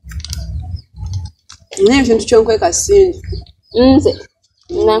n'ekintu kyonkweka Sindi nze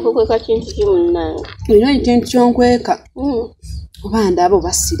nankukweka kintu kimunnange olina ekintu kyonkweka oba ndaba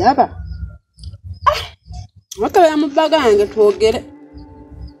oba siraba wakabera mu bbaga yange twogere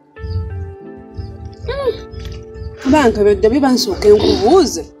bankabedde bibansooka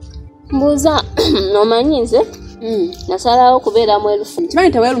enkubuuze mbuuza nomanyi nze nasalawo okubeera mu erufu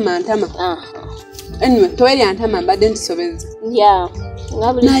kimanyi teweeruma ntama anyway teweerya ntama mbadde ntisobeza ya nga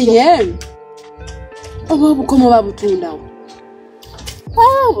naye oba obukomo babutundawo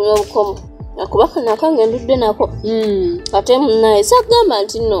buli obukomo akuba nakange ndudde nako ate munaye sagamba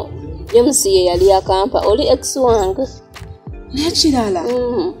nti no James ye yali yakampa oli ex wange nekirala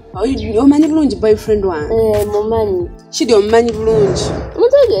omanyi bulungi boyfriend wange mumanyi kiri omumanyi bulungi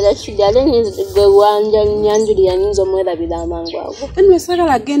mutegeera kiri ale gwe wanja nyanjuli yanyinza omwerabira amangu ago anyway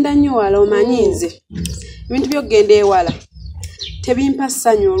sagala agenda nnyo wala omanyi nze ebintu byokgenda ewala tebimpa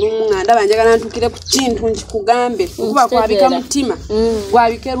ssanyu olumu nga ndaba njagala ntukire ku kintu nkikugambe kuba kwabika mutima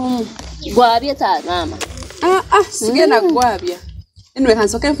gwabike lumu gwabye taagamba sigenda gwabya anyway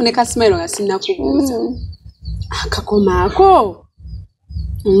kansooke nfune kasimairo nga sinnakubuuza akakoma ako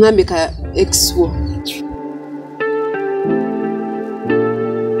ngambe ka exwo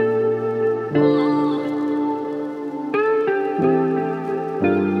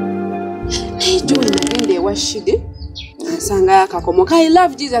naye nagende ewa Shidi nsanga akakomo ka I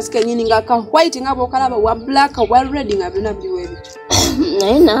love Jesus kenyini nga ka white nga bwokalaba wa black wa red nga byonna biweeru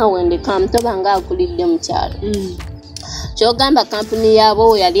naye naawe ndekamutoba nga akulidde mu kyalo kyogamba kampuni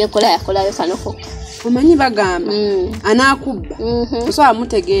yaabo yali yakolayo kanoko omanyi bagamba anaakubba osobola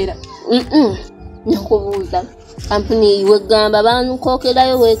mutegeera nkubuuza kampuni wegamba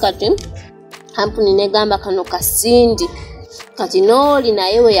bankokerayo wekati kampuni negamba kano kasindi kati nooli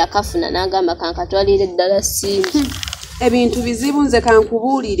naye we yakafuna n'agamba kankatwalire eddala Sindi ebintu bizibu nze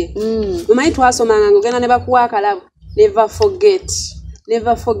kankubuulire omanyi twasomanga ng'ogenda ne bakuwa akalabo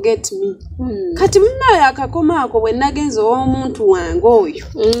never forget me kati munayo akakoma ako bwe nagenze ow'omuntu wange oyo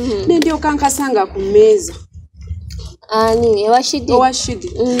nendyoka nkasanga ku mmeeza ani ewa Shidi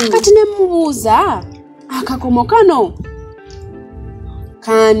kati ne mubuuza akakomo kano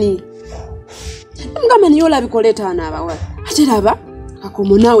kaani mugamba niyo olabikoleeta wano abawala ate laba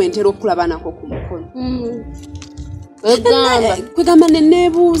akakomo naawe ntera okulaba nako ku mukono kwegamba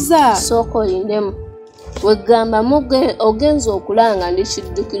neneebuuza sooka olindemu wegamba ogenza okulanga ndi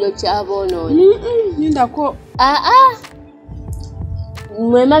kiddukiro ky'aboonoonyi nindako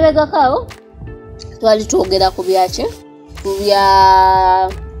mwemabegakawo twali twogera ku byaki ku bya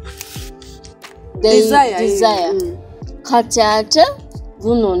desire kati ate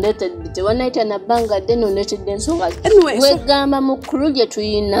buno ndetedde tewanaita nabbanga dde nondetedde ensonga wegamba mu kkulu gye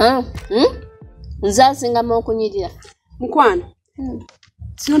tuyina nze asingamu okunyirira mukwano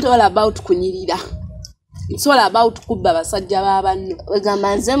it's not all about kunyirira. It's all about kubba basajja b'abanno.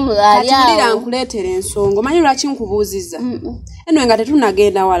 Wegamba nze mulira nkuleetera ensonga. Omanyi lwaki nkubuuzizza? Eno nga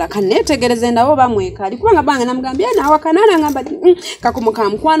tetunagenda wala kanneetegereze ndawo bamwekali kubanga bange namugambye naawe kanaana ngamba kakomo ka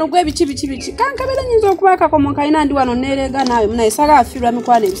mukwano gwe biki kankabera nyinza okuba kakomo kalina ndi wano neerega naawe munaye saga afiirwa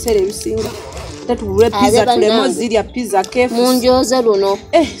mikwano ebiseera ebisinga. Tetubulwe pizza tulemo zirya pizza kefu. Munjoze luno.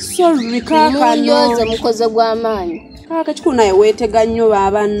 Sorry kaka munjoze mukoze gw'amaanyi. Kaka kikulu naye weetega nnyo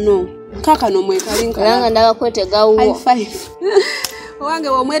baabanno. Kaka no mwekali nkala ndaba kwetega uwo. High five. Owange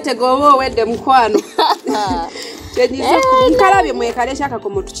womwetega oba owedde mukwano. Nkalabye mwekale shaka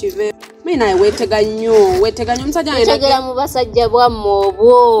komo tukive. Mimi naye weetega nnyo omusajja naye. Tegera mu basajja bwammwe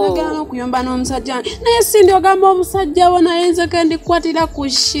obwo. Nagala n'okuyomba n'omusajja naye sindi ogamba omusajja wo naye nze kendikwatira ku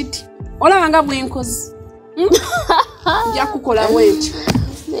shit. Olaba nga bwenkozi. Nja kukola bwekyo.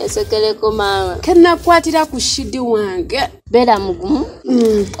 Nesekeleko maama. Kennakwatira ku shidi wange. Beera mugumu.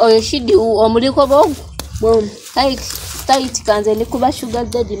 Oyo shidi omuliko bogu. Bom. Tight kanze ndi kuba sugar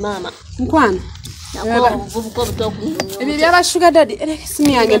daddy mama. Mukwano. Ebyo byaba sugar daddy.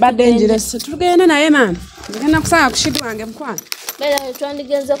 Simi yange badde njirese. Tugenda naye mama. Ngenda kusanga ku shidi wange mukwano. Beera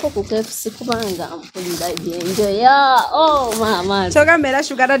twandigenzeko ku KFC kubanga mpulira enjoy. Oh mama. Kyogamba era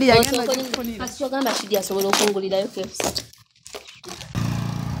sugar daddy yange mpulira. Kyogamba shidi asobola okungulirayo KFC.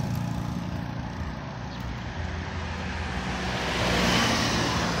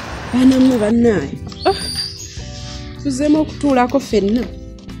 Banamu bannaye. Tuzema okutuulako ffenna.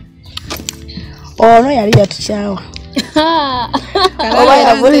 Ono yali yatukyawa. Oba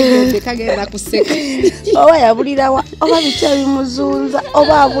yabulira kagenda kuseka. Oba yabulirawa oba bikyabimuzunza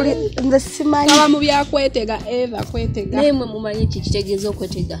oba abuli nze simanyi. Kaba mu byakwetega Eva kwetega. Naye mwe mumanyi kitegeeza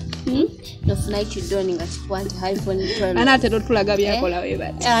okwetega. Nofuna ekidoni nga kikwante iPhone 12. Anaate totulaga byakola we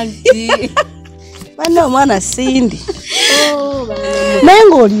bati. Anti. Bana omwana sindi. Naye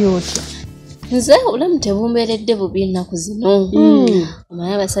ng'oli otya? Nze olamu tebumbeeredde bubi ennaku zino.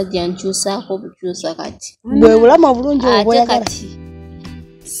 Omanyi abasajja nkyusaako bukyusa kati. Bwe bulamu obulungi obwoyagala. Ate kati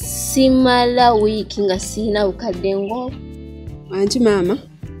simala wiiki nga siina bukadde ngo. Anti maama.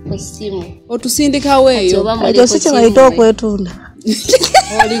 Osimu. Otusindikawo eyo. Ekyo si kye bayita okwetunda.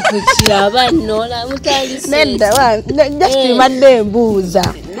 Oli kukiraba nnola mutandise. Nedda just badde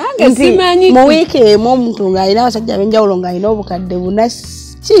embuuza. Simanyi mu wiiki emu omuntu ng'alina abasajja ab'enjawulo ng'alina obukadde buna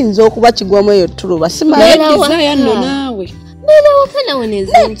kiyinza okuba kigwamu eyo tuluba simanyi. Desire nno naawe. Beera waka nawe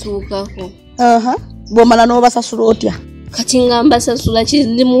nezintuukako. Bw'omala n'obasasula otya? Kati nga mbasasula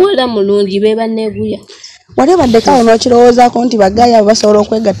ndi muwala mulungi be banneeguya. Wali baddeko awo n'okirowoozaako nti bagaaya abo basobola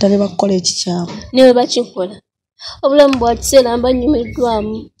okwegatta ne bakola ekikyamu. Ne bwe bakikola. Obulamu bwa kiseera mba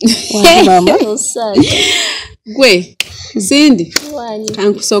nnyumiddwamu. Maama. Gwe Sindi.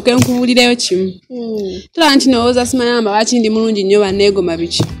 Kankusooke nkubuulireyo kimu. Tulaba nti nowooza simayamba lwaki ndi mulungi nnyo banneegoma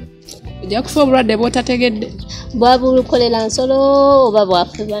biki. Ojja kufa obulwadde bw'otategedde. Bwabulukolera nsolo oba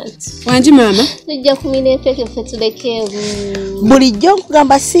bwafuba nti. Wangi maama. Tujja kumira empeke ffe tuleke bulijjo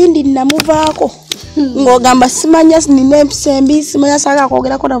nkugamba Sindi namuvaako. Ng'ogamba simanya nina empisa embi simanya saagala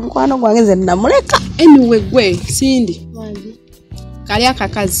kwogerako na mukwano gwange nze namuleka. Anyway gwe Sindi. Kali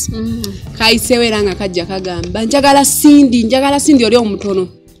akakazi. Kayiseewo era nga kajja kagamba njagala Sindi oli omutono.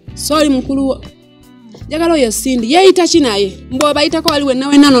 Soli mukulu njagala oyo Sindi yeeyita ki naye mbw'obayitako wali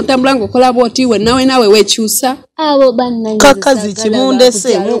wenna n'otambula ng'okola bw'oti wenna wekyusa. Abo bannange kakazi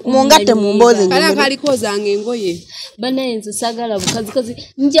kimundese mungatte mu mboozi kale akalikoozanga engoye. Bannaye nze saagala bukazi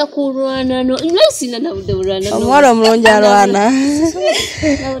nja kulwana nesina nabudde bulwana. Omuwala omulungi alwana.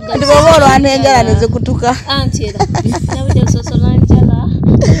 Ndi bw'oba olwana enjala ne zikutuka. Anti era nabudde ososola njala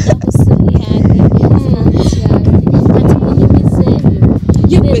nakusimu yange. Kati munyumiza ebyo.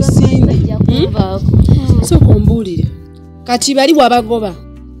 Yegwe Sindi. Sooka ombuulire. Kati bali bw'abagoba.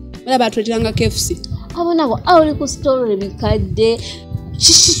 Balaba atweteranga KFC. Abo nabo awuli ku story bikadde.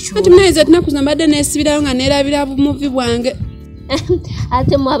 Kati mnaweza tunakuza mbadde neesibirayo nga neerabira bumuvi bwange.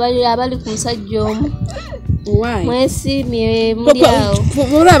 Ate mu abali ku musajja omu. Why? Mwesiimye muli awo.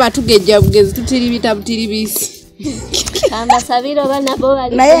 Olaba tugejja bugezi tutiribita butiribisi. Ambasabira oba nabo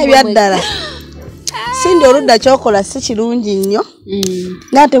bali. Naye ebyaddala. Sindi oludda kyokola si kirungi nnyo.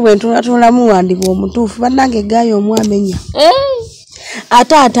 Ng'ate bwe ntunulamu wandibwa omutuufu bannange eggaayo omwamenya.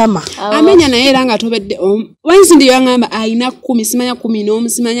 Ate atama. Amenya naye era nga tobedde Sindi yaŋŋamba ayina 10 simanya 10 n'omu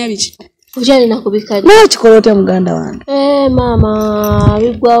simanya biki. Ujali nakubikali. Naye kikola otya muganda wange? Mama,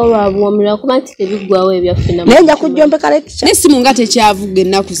 bigwawo lwabuwamira kuba nti tebigwawo ebyaffe. Naye nja kujjompeka lecture. N'essimu nga tekyavuga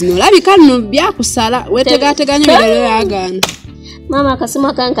ennaku zino. Olabika nno byakusala weetegateganya ebirala byagaana. Mama akasimu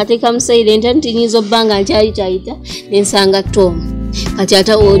akange kateeka mu silent nti nyinza obba nga nkyayitayita ne nsanga Tom. Kati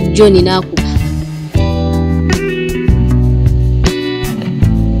ate John n'akuba.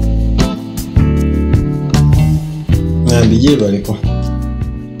 Nambije baliko.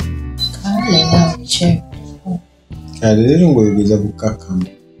 Kale nawe che. Kale lero ngoyogeza bukakamu.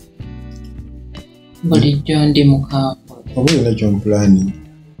 Bulijjo ndi mukaafu. Oba olina ky'ompulani.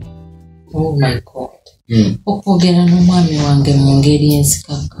 Oh my God. Okwogera n'omwami wange mu ngeri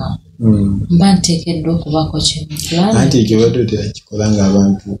enzikakkamu. Mba nteekeddwa okubaako kyempulani. Anti ekyo badde terakikola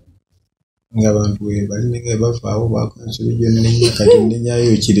ng'abantu bali nga bavaawo bakonsobi gyonnenya kati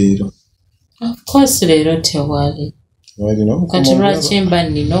nnenyayo kireero. Of course leero tewali. Kati lwaki mba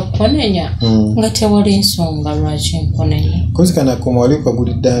nnina okukonenya nga tewali nsonga lwaki nkonenya. Kozi kanakoma wali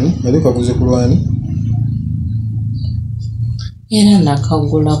okagulidde ani? Wali okaguze ku lwani? Era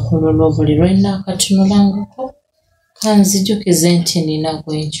nakagula ku lulwo buli lwena akatunulangako kanzijukize nti nina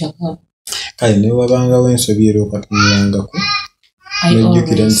gwenjagala. Kale ne wabangawo ensobi era okatunulangako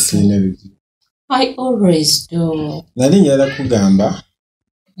nejjukira nti sirina bizibu. I always do. Nali njala kugamba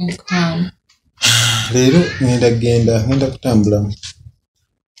leero ngenda kutambulamu.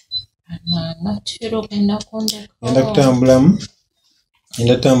 Ngenda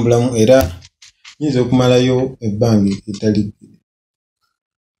kutambulamu era nyinza okumalayo ebbanga etali.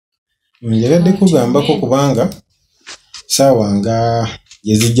 Njagadde kugambako kubanga saawa nga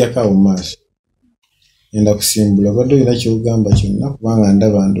yezijjako awo mu maaso. Ngenda kusimbula badde olina ky'ogamba kyonna kubanga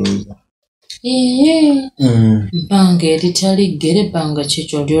ndaba ndowooza. Ebbanga eritali ggere ebbanga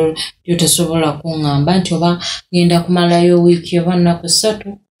kikyo lyotasobola kuŋŋamba nti oba ngenda kumalayo wiiki oba nnaku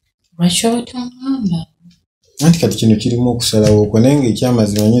 3 lwaki oba toŋŋamba? Anti kati kino kirimu okusalawo okwo naye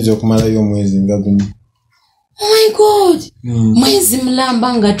ng'ekyamazima nyinza okumalayo omwezi nga gumu. Oh my God! Mwezi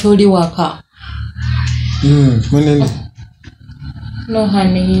mulamba nga toli waka. Munene. No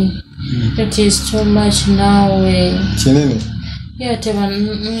honey, that is too much now. Kinene. Yeah, teba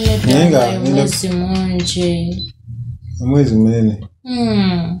mwezi mungi. Omwezi munene.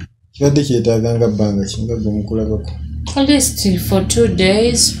 Kibadde kyetaaga nga bbanga kinga gumukulabako. At least for 2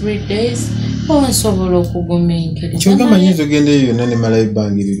 days, 3 days. Nsobola okugumiikiriza. Kyogamba nyinza ogenda eyo yonna ne malayo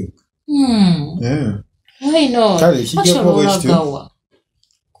ebbanga eriruka. Why not? Kale kijja kuba bwekityo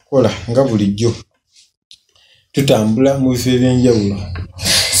kukola nga bulijjo tutambula mu bifo ebyenjawulo.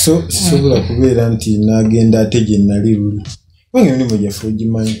 So sisobola kubeera nti nagenda ate gye nali luli. Wange emirimu gyaffe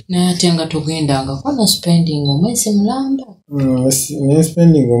ogimanyi. Naye ate nga togendanga kono spending omwezi mulamba. Ne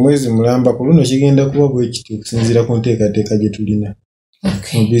spending omwezi mulamba ku luno kigenda kuba bwekityo okusinziira ku nteekateeka gye tulina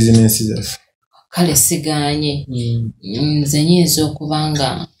mu bizinensi zaffe. Kale sigaanye. Nze nyinza okuba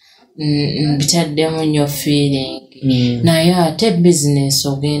nga mbitaddemu nnyo feeling. Naye ate bizinesi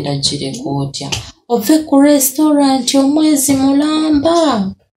ogenda gireka otya. Ove ku restaurant omwezi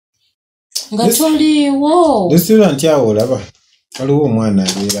mulamba nga toliiwo. Restaurant awo olaba waliwo omwana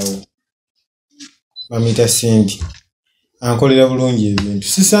abeerawo bamuyita Cindy ankolera bulungi ebintu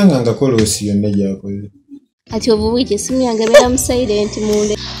sisanga nga koloosi yonna gyakoze. Kati obuwiki esimu yange ebeera mu silent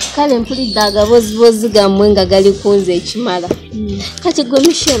munde. Kale mpulidde agabozibozi gammwe nga gali kunze ekimala. Kati gwe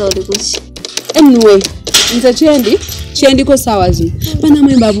Michelle oli kuki? Anyway, nze kyendiko saawa zino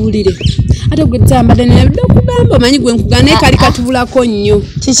banamwe mbabuulire ate gwe Zambadde nebadde okugamba omanyi gwe nkugana naye kali katubulako nnyo.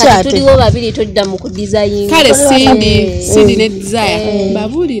 Kati tuliwo babiri todda mu kudesign. Kale Cindy ne Desire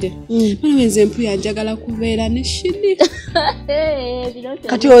mbabuulire banamwe nze empuya njagala kubeera ne Shidi.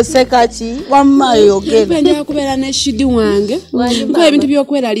 Kati oseka ki wamma yogera. Njagala kubeera ne Shidi wange nkola ebintu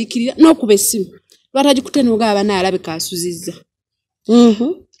by'okweraliikirira n'okuba essimu lwatagikutte n'ogaba naye alabika asuzizza.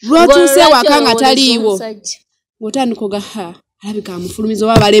 Lwatuuse waka nga taliiwo ng'otandika ogaha alabika amufulumiza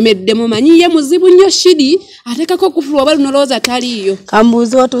oba balemeddemu manyi ye muzibu nnyo Shidi ateekako okufulwa oba luno lowooza taliiyo.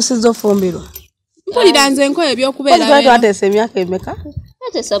 Kambuuze watuusizza ofumbirwa. Mpulira nze nkola ebyokubeera. Twateesa emyaka emeka?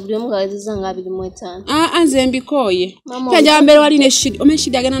 Nateesa buli omu gawezezza nga 25. Nze mbikooye. Njagala mbeera wali ne Shidi omanyi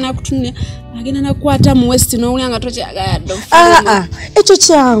Shidi agenda nakutunira agenda nakukwata mu West n'owulira nga tokyagala dda. Ekyo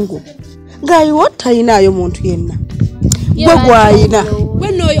kyangu ng'ayiwa talinayo muntu yenna. Gwe gwayina.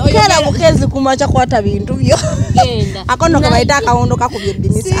 Kera bukezi kumacha kwata bintu byo. Akono kabaita akawondo kakubye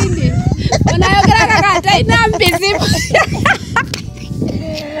ddimisa. Onayogera kakata ina mbizibu.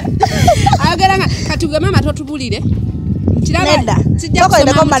 Ayogera nga katugwe mama totubulire. Kiraba sijja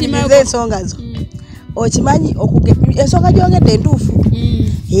kusema ko malirize ensonga zo. Okimanyi ensonga gyongedde entuufu.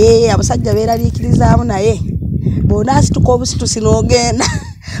 Abasajja beeraliikirizaamu naye bona asituka obusitusi n'ogenda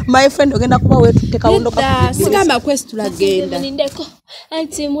my friend ogenda kuba wetuteka wondo Nedda, sigamba kwesi tulagenda. Mulindeko.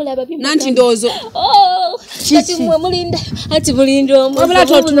 Anti mulaba bimwe. Nanti ndowooza. Oh, kati mwe mulinde. Anti mulinde omu. Wabula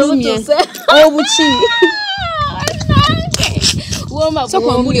totulumya. Obuki. Woma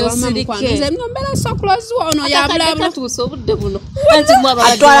soko mbuli wa mama kwanza nze mnombera sokolozi ono ya blabla tusobudde buno anti mwaba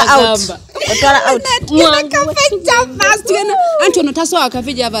atwala out kafeja fast gena anti ono tasowa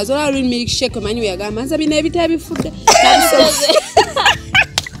kafeja vaz ola rin milk shake manyu ya gama nza bine bitabifudde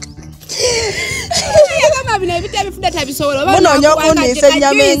kama bine bitabifudde tabisobola muno nyokundise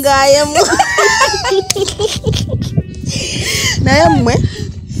nyamengayemu naye mmwe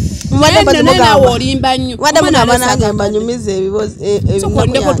Nena wolimba nnyo. Wadde banange mbanyumize ebibozi soko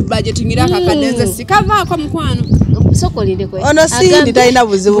ndeko tu budgetingira akadenze sikavaako mukwano. Soko lindeko. Ono sindi talina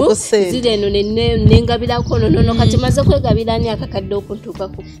buzibu ku ssente. Zile eno nengabirako nono kati maze kwegabirani akakadde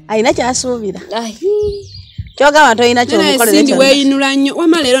okuntuukako. Alina kyasuubira. Kyogamba tolina kyomukolera sindi weeyinula nnyo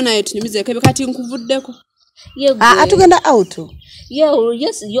wama leero naye tunyumizeko kati nkuvuddeko. Atugenda out.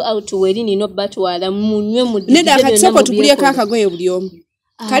 Yes, you out weri nino batwala munywe mudde. Nedda kati soko tugulyeko akagoye buli omu.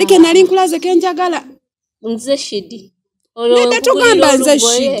 Kalike nali nkulaze kenjagala. Nze shidi. Nedda tugamba nze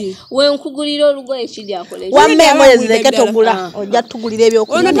shidi. Wenkugulira olugoye shidi akole. Wamme moye zireke togula. Ojja tugulira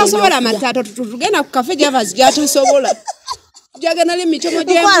ebyokulya. Ono tasobola matata tutugenda ku cafe javas gyatusobola. Jagana le michomo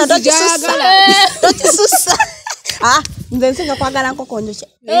gyagala. Tokisusa. Nze nsinga kwagala nkokonjoche.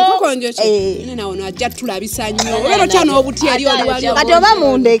 Nkokonjoche. Nena ono ajja tulabisa nnyo. Olero kyano obuti eri oli. Kati oba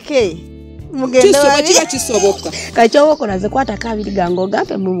mundeke. Mugenda kisoboka. Kachobo konaze kwata kabiri gango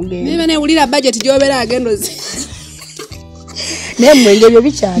gape mu mugenda. Niba ne ulira budget gyobera agendozi. Nemwe ngebyo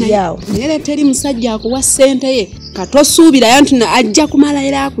bikyali awo. Nere teri musajja akuwa sente ye. Katosuubira yantu na ajja kumala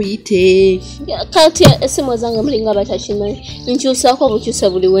era akuyite. Kati esimu zange mulinga batakimanyi. Nkyusako bukyusa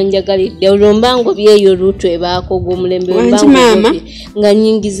buli wenjagalidde. Olombango byeyo lutu ebaako gwomulembe mbango. Nga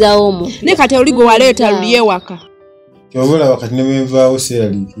nyingizaawo omu. Ne kati oligo waleeta luliye waka. Kyobola wakati ne bwevaawo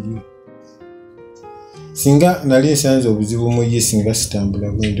seeraliikirira. Singa nali nsanze obuzibu mu ye singa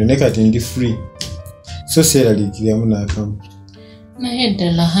sitambula bwento ne kati ndi free. So seeraliikiriramu n'akamu. Naye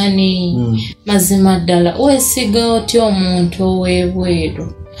ddala hani mazima ddala weesiga otya omuntu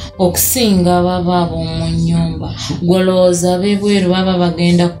ow'ebweru okusinga baba ab'omu nnyumba gwolowooza ab'ebweru baba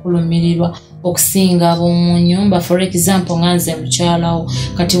bagenda kulumirirwa okusinga ab'omu nnyumba. For example nga nze mukyalawo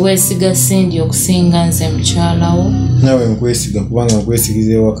kati weesiga Sindi okusinga nze mukyalawo. Nawe nkwesiga kubanga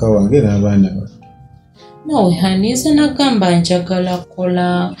nkwesigiza ewaka wange n'abaana bange. Nawe hani nze nagamba njagala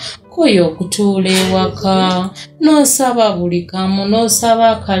kola koyo okutuula ewaka n'osaba buli kamu n'osaba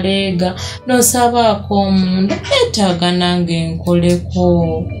akaleega n'osaba ak'omundu neetaaga nange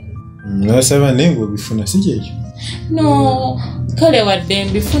nkoleko. N'osaba naye ng'obifuna si kyekyo? No kale wadde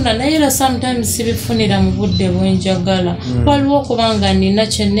mbifuna naye era sometimes sibifunira mu budde bwenjagala. Waliwo okubanga nina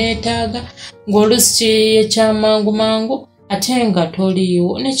kye neetaaga ng'oluusi kiyiye kyamangu mangu ate nga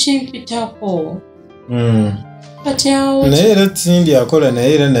toliiwo nekimpitako. Naye era Sindi akola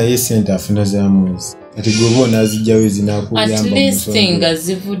naye era naye sente afuna za mwezi. Kati gwe onaazijjawo ezinakuyamba at least nga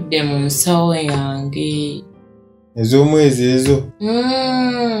zivudde mu nsawo yange. Ez'omwezi ezo.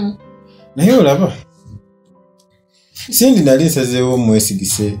 Naye olaba Sindi nali nsazeewo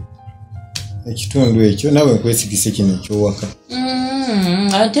mwesigise ekitundu ekyo nawe nkwesigise kino ekyowaka.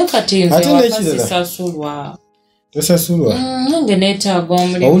 Ate kati nze waka sisasulwa. Tosasulwa? Nange neetaaga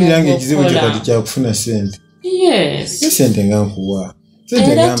omulimu. Owulira ng'ekizibu kyo kati kyakufuna sente. Yes. Sente nga nkuwa.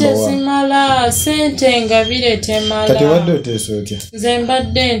 Era tezimala sente nga bire temala. Kati wadde oteesa otya? Nze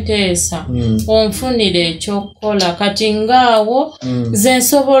mbadde nteesa onfunira ekyokukola kati ngaawo nze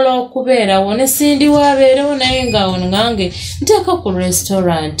nsobola okubeerawo ne Sindi waabeerewo naye ngaawo ngange nteeka ku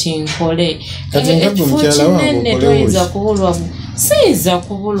restaurant nkole. Kati nga gwe mukyala wange toyinza kubulwa siyinza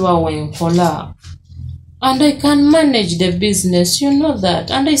kubulwa wenkola. And I can manage the business, you know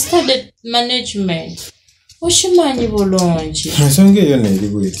that. And I studied management. Oshimanyi bulungi. Ensonga eyo neeri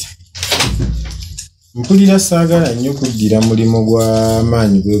bweti. Mpulira saagala nnyo kuddira mulimu gwa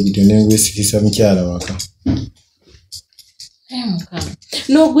maanyi bwe gutyo ne ngwesigisa mukyala waka.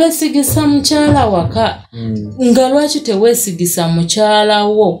 N'ogwesigisa mukyala waka nga lwaki teweesigisa mukyala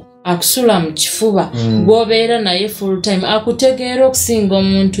wo akusula mu kifuba gw'obeera naye full time akutegeera okusinga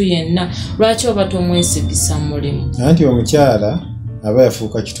omuntu yenna lwaki oba tomwesigisa mulimu. Anti omukyala aba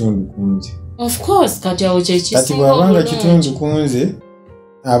yafuuka kitundu ku nze. Of course kati awo kyekisinga kati bw'abanga kitundu ku nze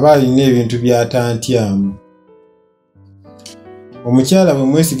aba alina ebintu by'atantyamu. Omukyala bwe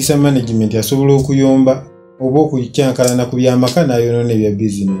mwesigisa management asobola okuyomba oba okukyankalana ku by'amaka n'ayonoona ebya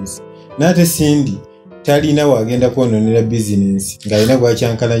bizinesi. N'ate Sindi talina wagenda kwononera bizinensi ng'alina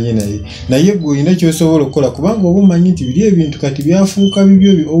gwakyankalanye naye gwe olina kyosobola okukola kubanga oba omanyi nti biri ebintu kati byafuuka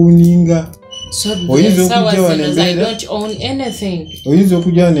bibyo owuninga oyinza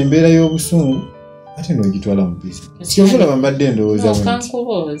okujja wano embeera y'obusungu ate n'ogitwala mu bizinensi kyokulaba mbadde ndowooza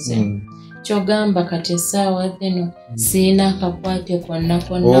kyogamba kati essaawa zino siina akakwate konna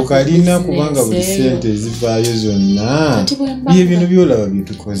okalina kubanga buli ssente ezivaayo zonna bye bino byolaba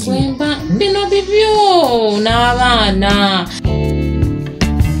byetukoze bino bibyo n'abaana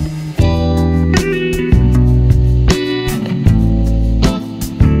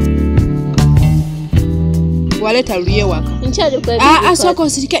waleta luye waka asoko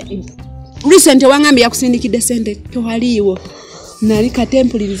sirike recent wangambye yakusindikidde sente tewaliiwo nali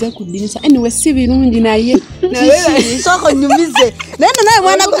katempuliriza ku ddinisa anyway si birungi naye soko nyumize nenda naye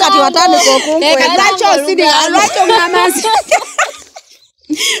mwana ko kati watandika okunkwe lwakyo ng'amasi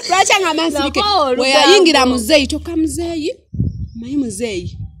lwakyo ng'amasi weyayingira muzeeyi toka muzeeyi mayi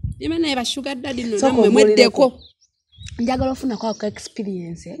muzeeyi niba naye bashuga ddadi no namwe mweddeko njagala ofuna kwako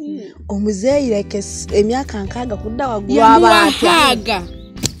experience omuzeeyi like emyaka 6 kudda waggulu abaatya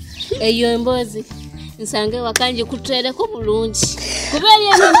eyo embozi nsange wakanje kutereko bulungi kubera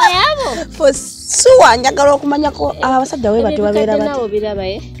emama yabo for suwa njagala okumanya ko abasajja we bati babeera bati nabo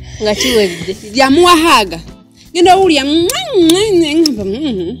birabaye nga kiwedde yamuwahaga ngenda ulya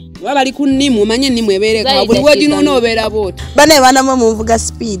wabali kunnimu manye nnimu ebeereka buli wodi noobeera boota bana mu mvuga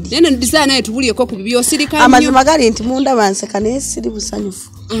speed nene ndisa naye tubulyeko ku bibyo sirika amazima gali nti munda banseka naye siri busanyufu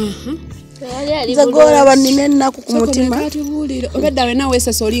Zagora banine nnaku ku mutima. Obedda we nawe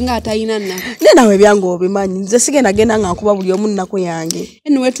sese olinga atayina nnaku. Nawe byango obimanyi. Nze sigenda genda nga nkuba buli omu nnaku yange.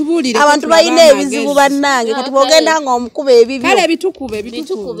 Enwe tubuulire. Abantu bayina ebizibu bannange kati bogenda nga omukuba ebibyo. Kale bitukube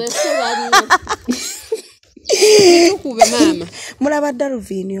bitukube mama. Mulaba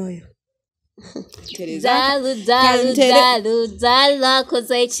Daruvini oyo. Zalu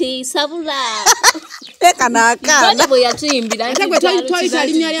kozechi sabula. Eka naka. Bana boya tuimbira. Ate gwe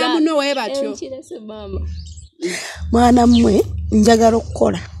toyitalinya lya muno we batyo. Mwana mmwe njagala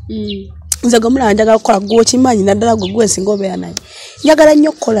okukola. Nze gomula njagala okukola gwo kimanyi naddala gwe nsinga obeera naye. Njagala nnyo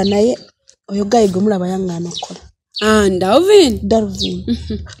okukola naye oyo gayi gomula bayangana okukola. Daruvini.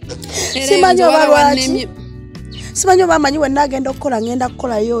 Simanyi oba lwaki. Simanyi oba amanyi wenna agenda okukola ngenda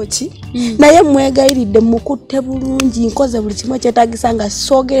kukola yoki. Naye mwegayiridde mukutte bulungi nkoze buli kimu ekyetaagisa nga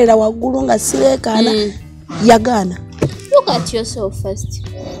soogerera waggulu nga sireekaana yagaana. Look at yourself first.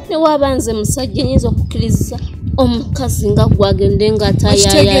 Ne wabanze musajja nyinza okukkiriza omukazi nga gwagende nga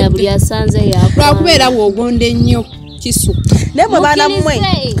atayaya buli asanze yaako. Lwakubeera woogonde nnyo kisu. Naye mwe baana mmwe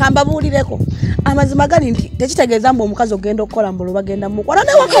kambabuulireko. Amazima gali nti tekitegeeza mbu omukazi ogenda okukola mbulu bagenda mukola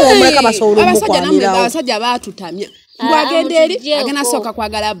naye waka womuleka basobola omukwanirawo. Abasajja baatutamya. Gwagende eri agenda soka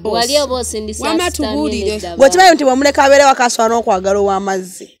kwagala boss. Wali obosindisa. Wama tubuulire. Gwe kimanyi nti bwemuleka abeere wakaswana okwagala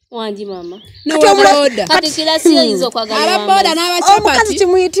ow'amazzi. Wanji mama. Kati kila siyo yizo kwagala. Ababoda n'abachapati. Omukazi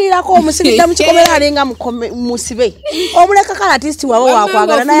kimuyitirirako omusirida mu kikomera alinga musibe. Omuleka kala artist wawe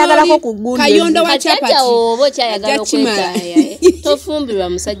wakwagala nayagalako ku gundi. Kayondo wa chapati. Obo kyayagala okwetaya. Tofumbirwa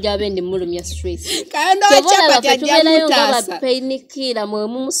musajja abendi mulumya stress. Kayondo wa chapati ajamutasa. Painkiller mwe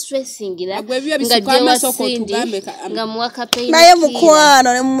mu stressingira. Nga mwaka painkiller. Naye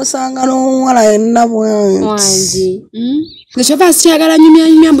mukwano ne mumusanga n'omuwala yenna bwanti. Wanji. Neshoka siagala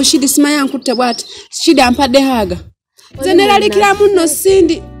nyumya mbushidi sima yankutte bwati. Shidi ampadde haga. Zeneralikira munno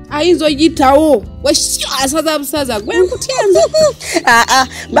sindi ayinzo yitawo. We asaza busaza gwe nkutyanza.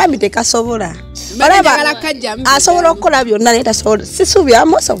 Bambi tekasobola. Balaba kajja. Asobola okukola byonna naye tasobola. Sisubi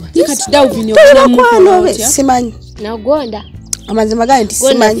amosobola. Kati Daruvini okunamukola. Simanyi. Nagonda. Amazima gali nti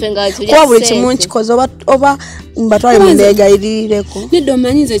simanyi. Kuba buli kimu nkikoze oba mbatwale mundeegayirireko. Neddo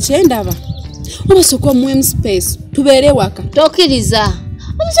manyize kyendaba. Obasoka mu space tubeere waka tokiriza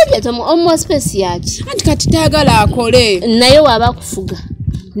omusajja tomu omu space yaki anti kati tayagala akole naye waba kufuga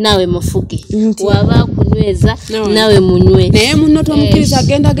nawe mufuge waba kunyweza nawe munywe naye munno tomukiriza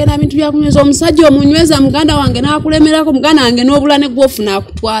agenda bintu bya kunyweza omusajja omunyweza muganda wange n'akulemerako muganda wange n'obulane gwofu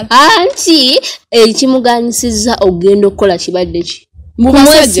n'akutwala anti ekimuganyisiza ogenda okukola kibadde ki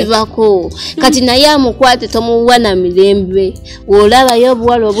mwesibako kati naye amukwate tomuwa na mirembe wolabayo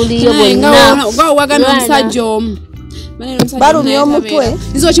obuwala obuliyo bwonna wagana omusajja omu balumya omutwe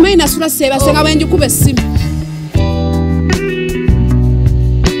nze okimanyi nasula sebasenga bwenjikuba essimu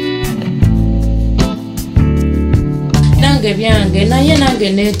nange byange naye nange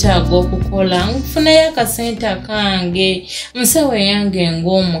neetaaga okukola nfunayo akasente kange nsawo yange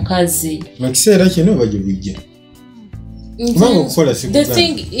ng'omukazi mu kiseera kino bajja bujja The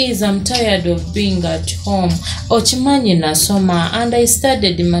thing is, I'm tired of being at home. Ochimanyi nasoma and I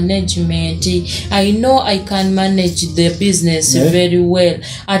studied management. I know I can manage the business very well.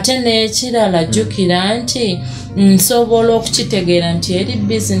 Ate n'ekirala jjukira nti nsobola okukitegeera nti eri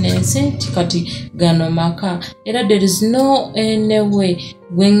business kati gano maka. Era there is no any way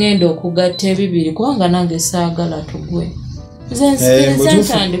gwe ngenda okugatta ebibiri kubanga nange saagala tugwe.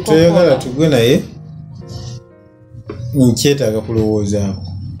 Toyagala tugwe naye nkyetaaga kulowoozaako.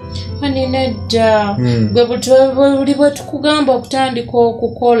 Ani nedda gwe buli bwe tukugamba okutandika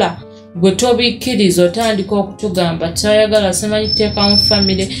okukola gwe tobikkiriza otandika okutugamba tayagala simanyi teekamu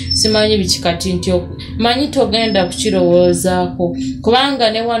famire simanyi biki kati nti manyi togenda kukirowoozaako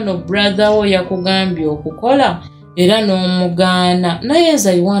kubanga ne wano brother wo yakugambye okukola era n'omugaana naye as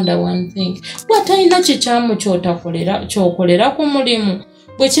I wonder one thing watalina kikyamu kyokolera ku mulimu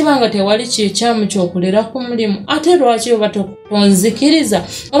bwe kibanga tewali kikyamu kyokolera ku mulimu ate lwaki oba tonzikiriza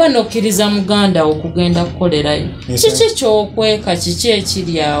oba nokkiriza muganda okugenda kukolerayo kiki kyokweka kiki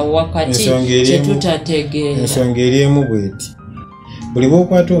ekiri awo wakati kyetutategeera. Ensonga eri emu bweti buli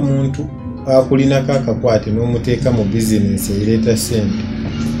bwokwata omuntu akulinako akakwate n'omuteeka mu bizinesi ereeta ssente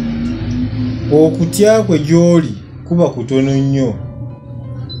okutya kwe gy'oli kuba kutono nnyo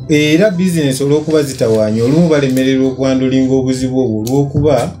era bizinesi olw'okuba zitawaanya olumu balemererwa okwandulinga obuzibu obwo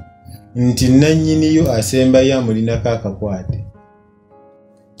olw'okuba nti nannyiniyo asembayo amulinako akakwate.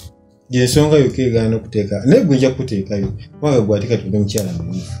 Gyensonga yokka egaana okuteeka naye gwe nja kuteekayo kubanga gwe ate katuli mukyala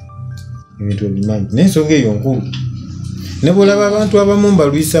muyivu ebintu ebimanyi naye ensonga eyo nkulu ne bw'olaba abantu abamu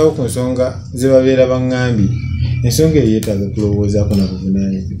mbalwisaawo ku nsonga ze babeera baŋŋambye ensonga eyo yeetaaga kulowoozaako na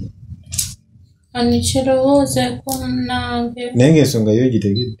buvunaanyizibwa. Ani kirowoozeeko munnange naye ng'ensonga yo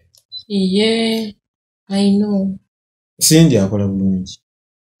gitegedde. Ye I know. Sindi akola bulungi.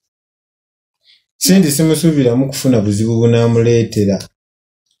 Sindi simusuubiramu kufuna buzibu bunaamuleetera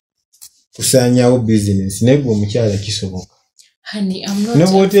kusaanyaawo bizinesi naye gwe omukyala kisoboka. Ne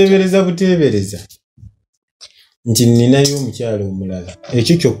bw'oteebereza buteebereza nti nninayo omukyala omulala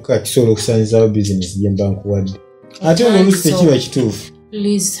ekyo kyokka kisobola okusaanyizaawo bizinesi gye mba nkuwadde ate ng'oluusi tekiba kituufu.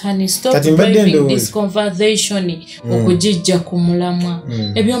 Please, honey, stop driving this conversation okujijja ku mulamwa.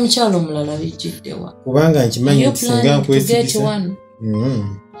 Eby'omukyalo omulala bijjiddewa. Kubanga nkimanyi nti singa nkwesigisa.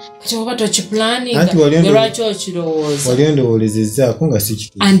 Kati oba tokiplanning lwaki okirowooza. Wali ondowoolezezzaako nga si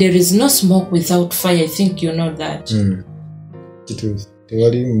kituufu. And there is no smoke without fire. I think you know that. Kituufu.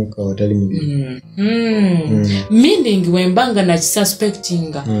 Tewali mukka watali muliro. Meaning wembanga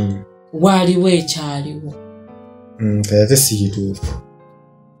nakisuspectinga waaliwo ekyaliwo. Kati ate si kituufu.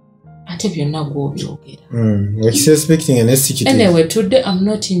 Ate byonna gw'obyogera. Anyway, today I'm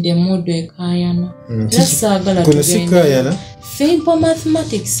not in the mood ekayana. Kuno si kayana. Simple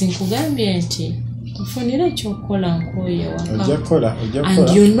mathematics nkugambye nti nfunira ekyokukola nkooye waka. And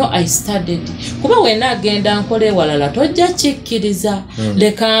you know I studied. Kuba wenaagenda nkola ewalala tojja kikkiriza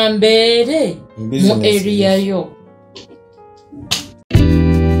leka mbeere mu area yo.